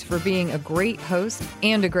strategies for being a great host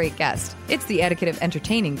and a great guest. It's the etiquette of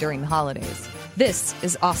entertaining during the holidays. This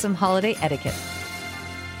is Awesome Holiday Etiquette.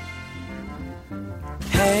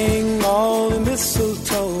 Hang all the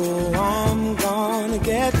mistletoe, I'm gonna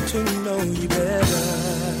get to know you better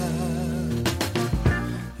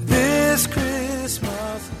this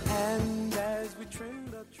Christmas, and as we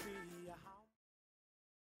trim the tree.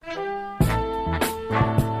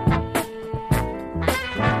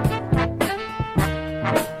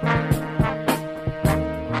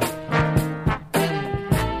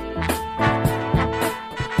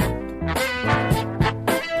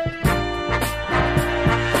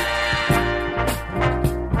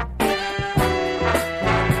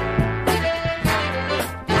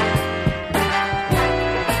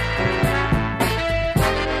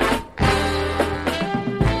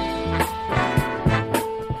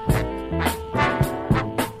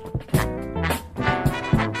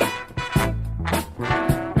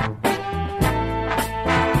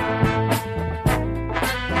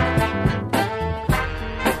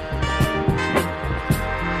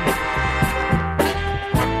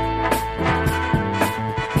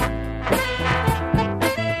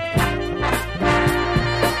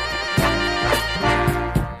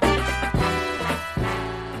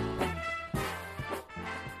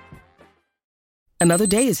 Another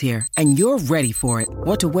day is here, and you're ready for it.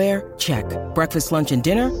 What to wear? Check. Breakfast, lunch, and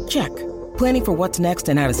dinner? Check. Planning for what's next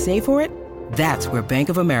and how to save for it? That's where Bank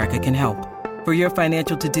of America can help. For your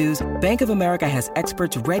financial to-dos, Bank of America has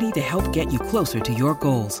experts ready to help get you closer to your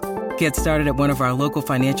goals. Get started at one of our local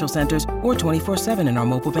financial centers or 24/7 in our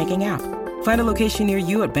mobile banking app. Find a location near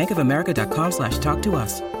you at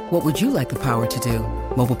bankofamerica.com/talktous. What would you like the power to do?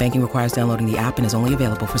 Mobile banking requires downloading the app and is only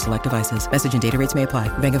available for select devices. Message and data rates may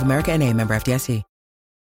apply. Bank of America NA, member FDIC.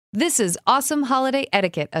 This is Awesome Holiday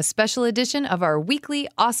Etiquette, a special edition of our weekly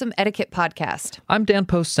Awesome Etiquette podcast. I'm Dan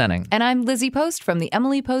Post-Senning. And I'm Lizzie Post from the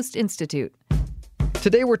Emily Post Institute.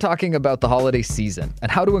 Today we're talking about the holiday season and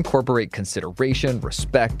how to incorporate consideration,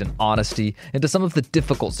 respect, and honesty into some of the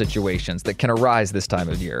difficult situations that can arise this time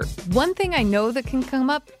of year. One thing I know that can come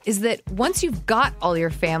up is that once you've got all your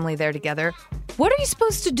family there together, what are you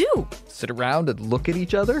supposed to do? Sit around and look at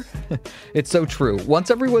each other? It's so true. Once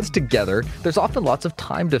everyone's together, there's often lots of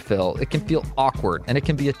time to fill. It can feel awkward, and it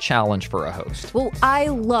can be a challenge for a host. Well, I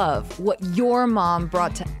love what your mom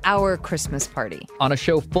brought to our Christmas party. On a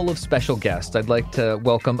show full of special guests, I'd like to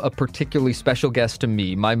welcome a particularly special guest to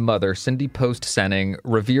me, my mother, Cindy Post-Senning,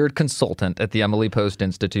 revered consultant at the Emily Post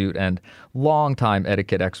Institute and longtime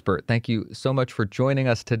etiquette expert. Thank you so much for joining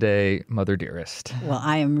us today, Mother Dearest. Well,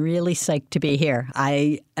 I am really psyched to be here.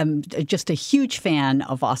 I am just a huge fan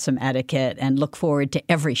of Awesome Etiquette and look forward to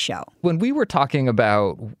every show. When we were talking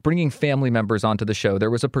about bringing family members onto the show, there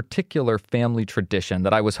was a particular family tradition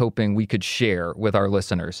that I was hoping we could share with our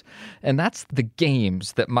listeners. And that's the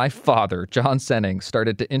games that my father, John Senning,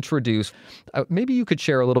 started to introduce. Maybe you could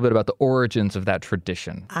share a little bit about the origins of that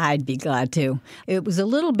tradition. I'd be glad to. It was a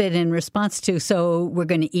little bit in response to, so we're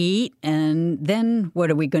going to eat, and then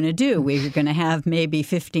what are we going to do? We're going to have maybe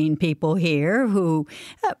 15 people here who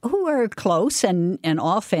are close and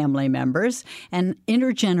all family members, and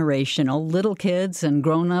intergenerational, little kids and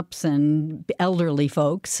grown-ups and elderly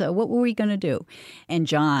folks. So what were we going to do? And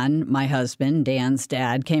John, my husband, Dan's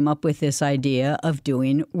dad, came up with this idea of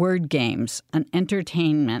doing word games, an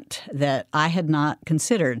entertainment that I had not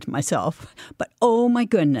considered myself. But oh my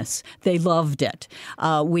goodness, they loved it.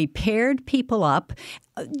 We paired people up,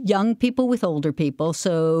 young people with older people,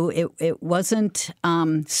 so it wasn't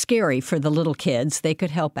scary for the little kids. They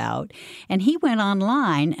could help out. And he went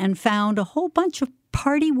online and found a whole bunch of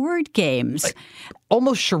party word games. Like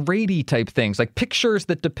almost charade-y type things, like pictures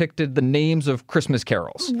that depicted the names of Christmas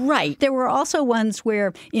carols. Right. There were also ones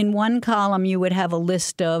where in one column you would have a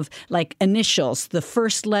list of like initials, the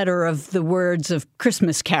first letter of the words of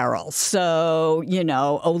Christmas carols. So, you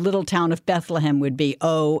know, O Little Town of Bethlehem would be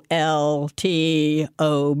O-L-T-O-B.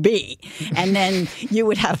 And then you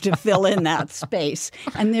would have to fill in that space.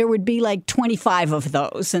 And there would be like 25 of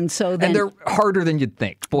those. And so then... And they're harder than you'd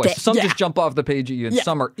think. Boy, some just jump off the page at you and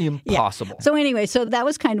some are impossible. So anyway, so that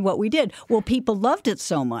was kind of what we did. Well, people loved it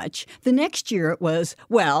so much. The next year it was,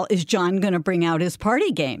 well, is John going to bring out his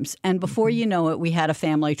party games? And before you know it, we had a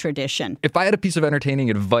family tradition. If I had a piece of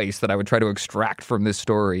entertaining advice that I would try to extract from this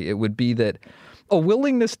story, it would be that a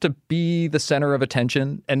willingness to be the center of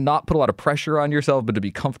attention and not put a lot of pressure on yourself, but to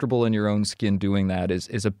be comfortable in your own skin doing that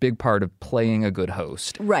is a big part of playing a good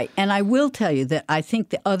host. Right. And I will tell you that I think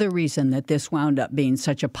the other reason that this wound up being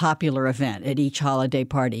such a popular event at each holiday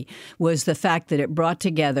party was the fact that it brought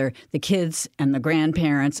together the kids and the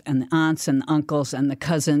grandparents and the aunts and the uncles and the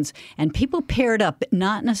cousins, and people paired up,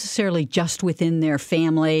 not necessarily just within their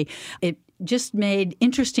family. It just made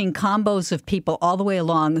interesting combos of people all the way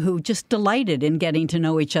along who just delighted in getting to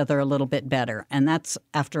know each other a little bit better. And that's,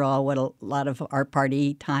 after all, what a lot of our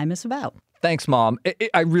party time is about. Thanks, Mom.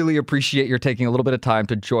 I really appreciate your taking a little bit of time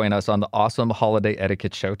to join us on the Awesome Holiday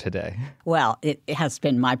Etiquette Show today. Well, it has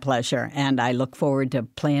been my pleasure, and I look forward to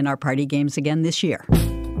playing our party games again this year.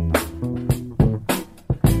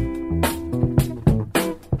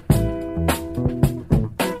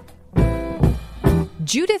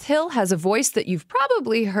 Judith Hill has a voice that you've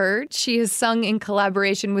probably heard. She has sung in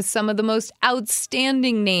collaboration with some of the most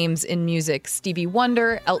outstanding names in music: Stevie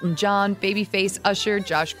Wonder, Elton John, Babyface, Usher,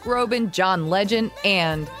 Josh Groban, John Legend,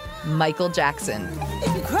 and Michael Jackson.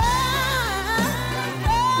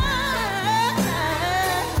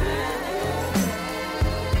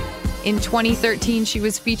 In 2013, she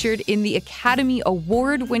was featured in the Academy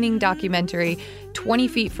Award-winning documentary 20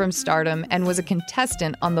 Feet from Stardom and was a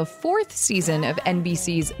contestant on the 4th season of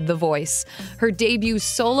NBC's The Voice. Her debut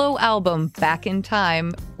solo album, Back in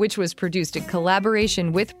Time, which was produced in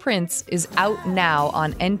collaboration with Prince, is out now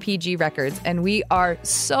on NPG Records, and we are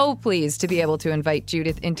so pleased to be able to invite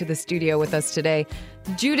Judith into the studio with us today.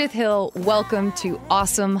 Judith Hill, welcome to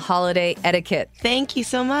Awesome Holiday Etiquette. Thank you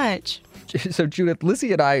so much. So, Judith,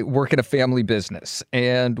 Lizzie and I work in a family business,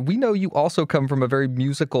 and we know you also come from a very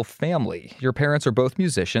musical family. Your parents are both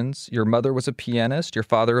musicians. Your mother was a pianist, your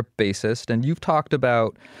father a bassist, and you've talked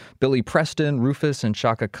about Billy Preston, Rufus, and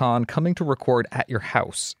Chaka Khan coming to record at your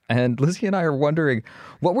house. And Lizzie and I are wondering,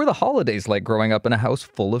 what were the holidays like growing up in a house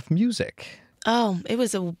full of music? Oh, it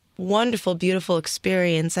was a wonderful, beautiful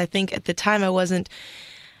experience. I think at the time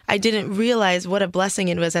I I didn't realize what a blessing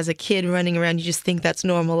it was as a kid running around. You just think that's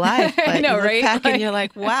normal life. But I know, you look right? back and you're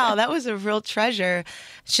like, wow, that was a real treasure.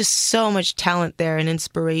 It's just so much talent there and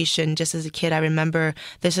inspiration. Just as a kid, I remember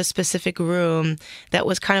there's a specific room that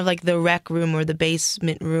was kind of like the rec room or the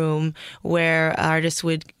basement room where artists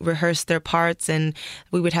would rehearse their parts and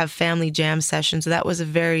we would have family jam sessions. So that was a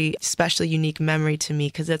very special, unique memory to me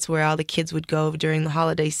because that's where all the kids would go during the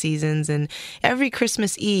holiday seasons. And every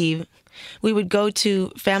Christmas Eve, we would go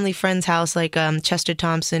to family friend's house, like Chester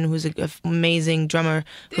Thompson, who's an amazing drummer,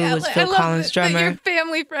 who was Phil Collins' drummer. Your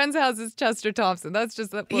family friend's house is Chester Thompson. That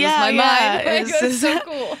blows my mind. Like, that's so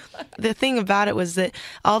cool. The thing about it was that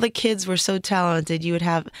all the kids were so talented. You would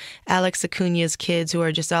have Alex Acuna's kids, who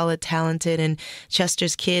are just all talented, and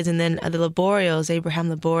Chester's kids, and then the Laborios, Abraham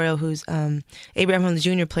Laborio, who's Abraham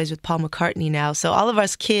Jr. plays with Paul McCartney now. So all of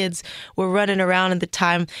us kids were running around at the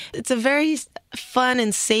time. It's a very fun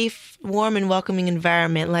and safe, warm and welcoming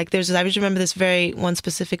environment. Like I just remember this one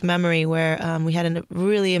specific memory where we had a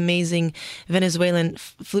really amazing Venezuelan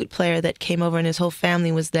flute player that came over and his whole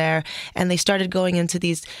family was there, and they started going into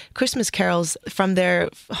these Christmas carols from their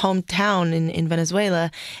hometown in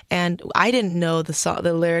Venezuela, and I didn't know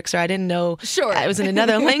the lyrics, or I didn't know it was in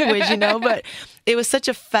another language, but it was such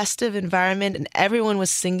a festive environment and everyone was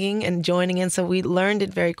singing and joining in, so we learned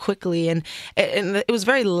it very quickly, and it was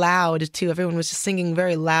very loud too. Everyone was just singing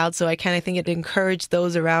very loud, so I kind of think it encouraged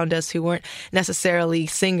those around us who weren't necessarily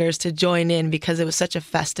singers to join in because it was such a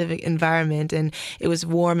festive environment and it was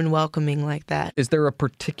warm and welcoming like that. Is there a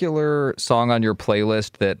particular song on your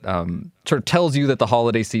playlist that sort of tells you that the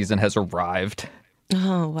holiday season has arrived?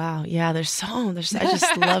 Oh, wow. Yeah, I just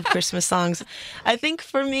love Christmas songs. I think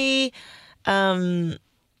for me,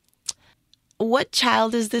 What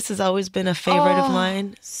Child Is This has always been a favorite of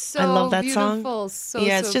mine. I love that song.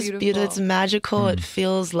 It's just beautiful. It's magical. It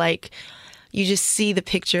feels like you just see the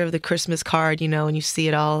picture of the Christmas card, and you see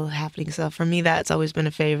it all happening. So for me, that's always been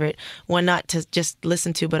a favorite. One not to just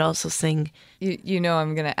listen to, but also sing. I'm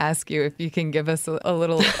going to ask you if you can give us a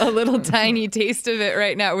little tiny taste of it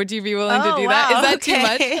right now. Would you be willing to do that? Is that too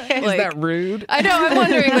much? Is that rude? I know. I'm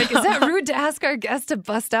wondering, is that rude to ask our guest to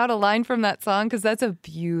bust out a line from that song? Because that's a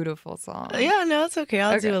beautiful song. Yeah, no, it's okay.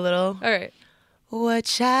 I'll do a little. All right. What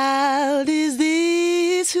child is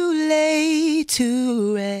this who lay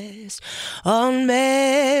to rest on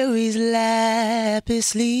Mary's lap is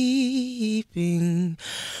sleeping,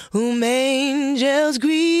 whom angels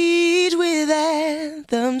greet with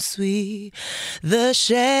anthems sweet, the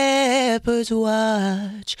shepherd's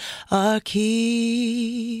watch are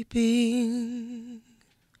keeping.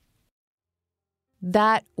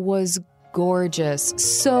 That was gorgeous.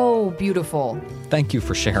 So beautiful. Thank you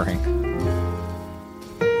for sharing.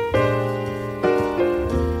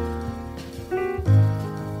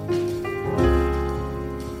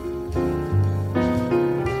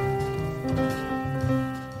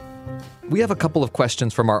 We have a couple of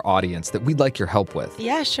questions from our audience that we'd like your help with.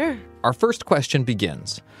 Yeah, sure. Our first question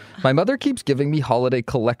begins. My mother keeps giving me holiday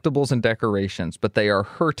collectibles and decorations, but they are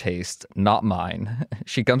her taste, not mine.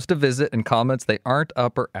 She comes to visit and comments they aren't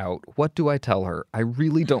up or out. What do I tell her? I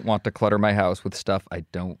really don't want to clutter my house with stuff I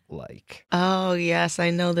don't like. Oh, yes,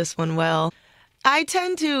 I know this one well. I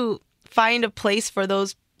tend to find a place for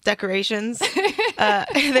those decorations.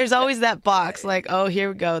 There's always that box, like, oh, here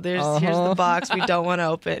we go. Here's the box we don't want to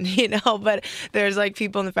open, but there's like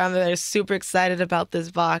people in the family that are super excited about this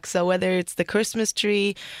box. So whether it's the Christmas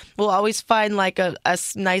tree, we'll always find like a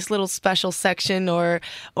nice little special section or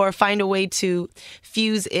find a way to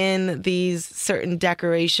fuse in these certain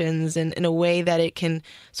decorations in a way that it can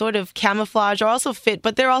sort of camouflage or also fit,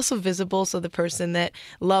 but they're also visible so the person that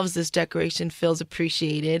loves this decoration feels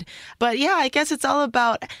appreciated. But yeah, I guess it's all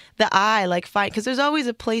about the eye, because there's always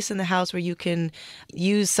a place in the house where you can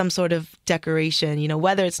use some sort of decoration,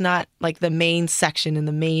 whether it's not like the main section in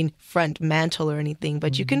the main front mantle or anything,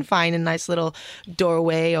 but you can find a nice little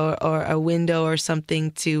doorway or a window or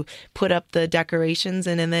something to put up the decorations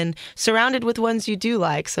and then surround it with ones you do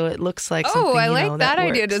like, so it looks like something, I like that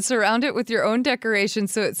idea, works. to surround it with your own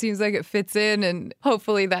decorations so it seems like it fits in, and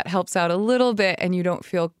hopefully that helps out a little bit and you don't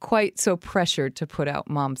feel quite so pressured to put out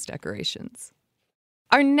mom's decorations.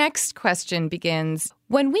 Our next question begins,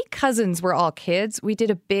 when we cousins were all kids, we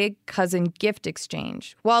did a big cousin gift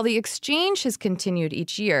exchange. While the exchange has continued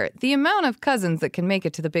each year, the amount of cousins that can make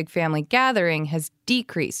it to the big family gathering has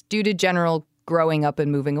decreased due to general growing up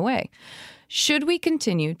and moving away. Should we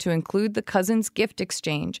continue to include the cousins gift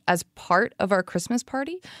exchange as part of our Christmas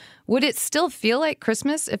party? Would it still feel like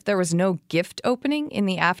Christmas if there was no gift opening in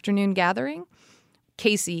the afternoon gathering?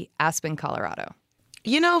 Casey, Aspen, Colorado.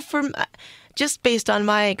 Just based on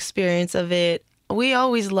my experience of it, we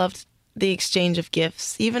always loved the exchange of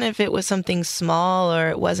gifts, even if it was something small or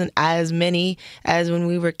it wasn't as many as when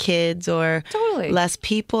we were kids or less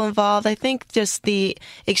people involved. I think just the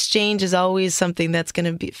exchange is always something that's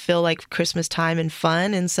going to feel like Christmas time and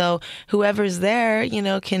fun. And so whoever's there,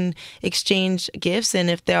 can exchange gifts. And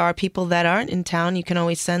if there are people that aren't in town, you can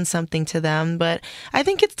always send something to them. But I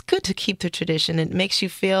think it's good to keep the tradition. It makes you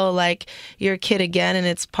feel like you're a kid again, and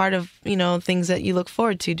it's part of, things that you look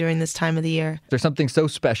forward to during this time of the year. There's something so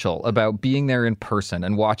special about being there in person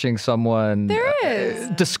and watching someone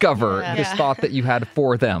discover this thought that you had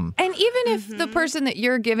for them. And even if the person that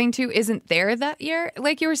you're giving to isn't there that year,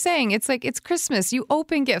 like you were saying, it's like it's Christmas. You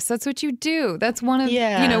open gifts. That's what you do. That's one of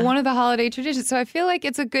one of the holiday traditions. So I feel like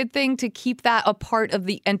it's a good thing to keep that a part of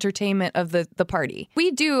the entertainment of the party. We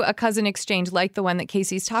do a cousin exchange like the one that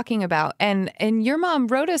Casey's talking about. And your mom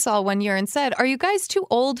wrote us all one year and said, "Are you guys too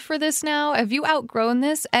old for this now? Have you outgrown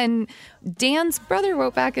this?" And Dan's brother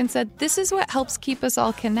wrote back and said, "This is what helps keep us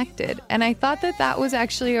all connected." And I thought that was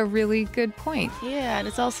actually a really good point. Yeah, and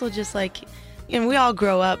it's also just like, we all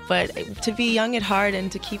grow up, but to be young at heart and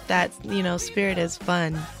to keep that, spirit is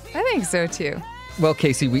fun. I think so too. Well,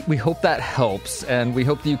 Casey, we hope that helps, and we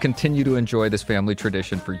hope that you continue to enjoy this family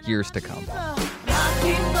tradition for years to come.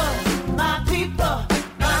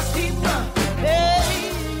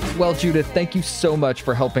 Well, Judith, thank you so much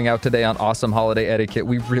for helping out today on Awesome Holiday Etiquette.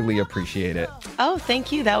 We really appreciate it. Oh,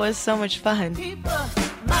 thank you. That was so much fun.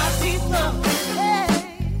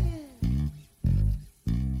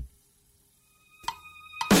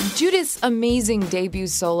 Judith's amazing debut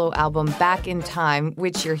solo album, Back in Time,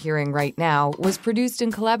 which you're hearing right now, was produced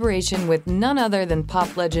in collaboration with none other than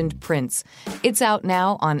pop legend Prince. It's out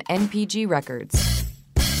now on NPG Records.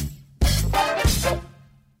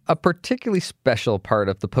 A particularly special part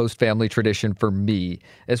of the post-family tradition for me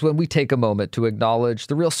is when we take a moment to acknowledge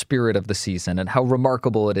the real spirit of the season and how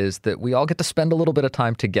remarkable it is that we all get to spend a little bit of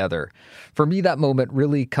time together. For me, that moment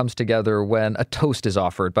really comes together when a toast is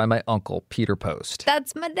offered by my uncle, Peter Post.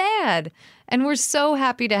 That's my dad. And we're so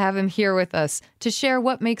happy to have him here with us to share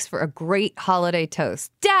what makes for a great holiday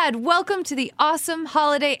toast. Dad, welcome to the Awesome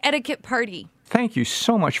Holiday Etiquette Party. Thank you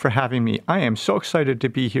so much for having me. I am so excited to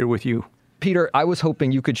be here with you. Peter, I was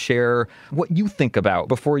hoping you could share what you think about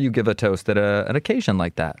before you give a toast at an occasion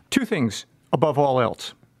like that. Two things above all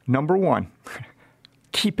else. Number one,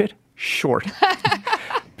 keep it short.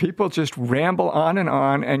 People just ramble on,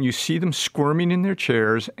 and you see them squirming in their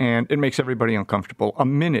chairs, and it makes everybody uncomfortable. A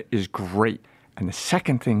minute is great. And the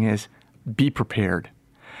second thing is, be prepared.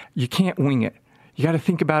 You can't wing it. You got to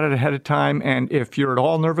think about it ahead of time, and if you're at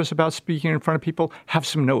all nervous about speaking in front of people, have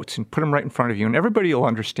some notes and put them right in front of you, and everybody will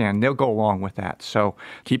understand. They'll go along with that. So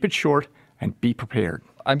keep it short and be prepared.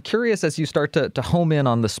 I'm curious, as you start to home in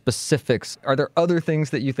on the specifics, are there other things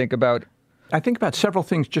that you think about? I think about several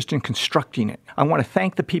things just in constructing it. I want to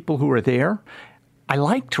thank the people who are there. I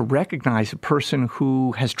like to recognize a person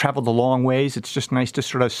who has traveled a long ways. It's just nice to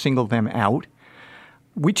sort of single them out.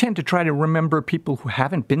 We tend to try to remember people who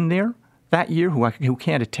haven't been there that year, who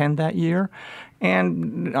can't attend that year,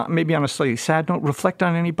 and maybe on a slightly sad note, reflect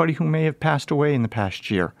on anybody who may have passed away in the past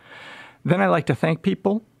year. Then I like to thank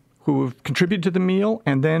people who have contributed to the meal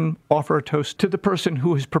and then offer a toast to the person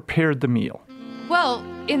who has prepared the meal. Well,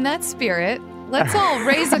 in that spirit, let's all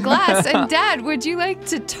raise a glass. And Dad, would you like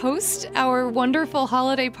to toast our wonderful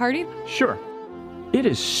holiday party? Sure. It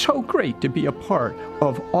is so great to be a part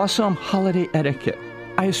of Awesome Holiday Etiquette.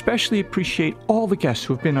 I especially appreciate all the guests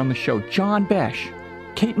who have been on the show. John Besh,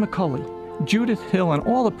 Kate McCulley, Judith Hill, and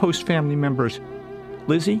all the Post family members.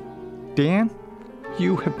 Lizzie, Dan,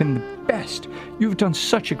 you have been the best. You've done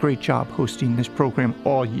such a great job hosting this program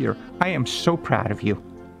all year. I am so proud of you.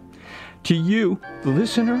 To you, the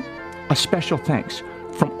listener, a special thanks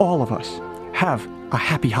from all of us. Have a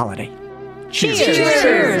happy holiday. Cheers.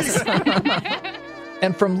 Cheers.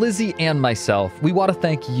 And from Lizzie and myself, we want to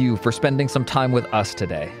thank you for spending some time with us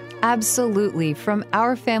today. Absolutely. From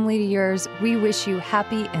our family to yours, we wish you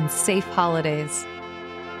happy and safe holidays.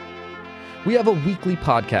 We have a weekly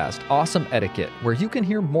podcast, Awesome Etiquette, where you can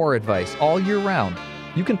hear more advice all year round.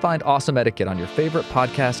 You can find Awesome Etiquette on your favorite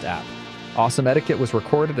podcast app. Awesome Etiquette was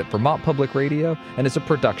recorded at Vermont Public Radio and is a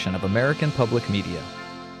production of American Public Media.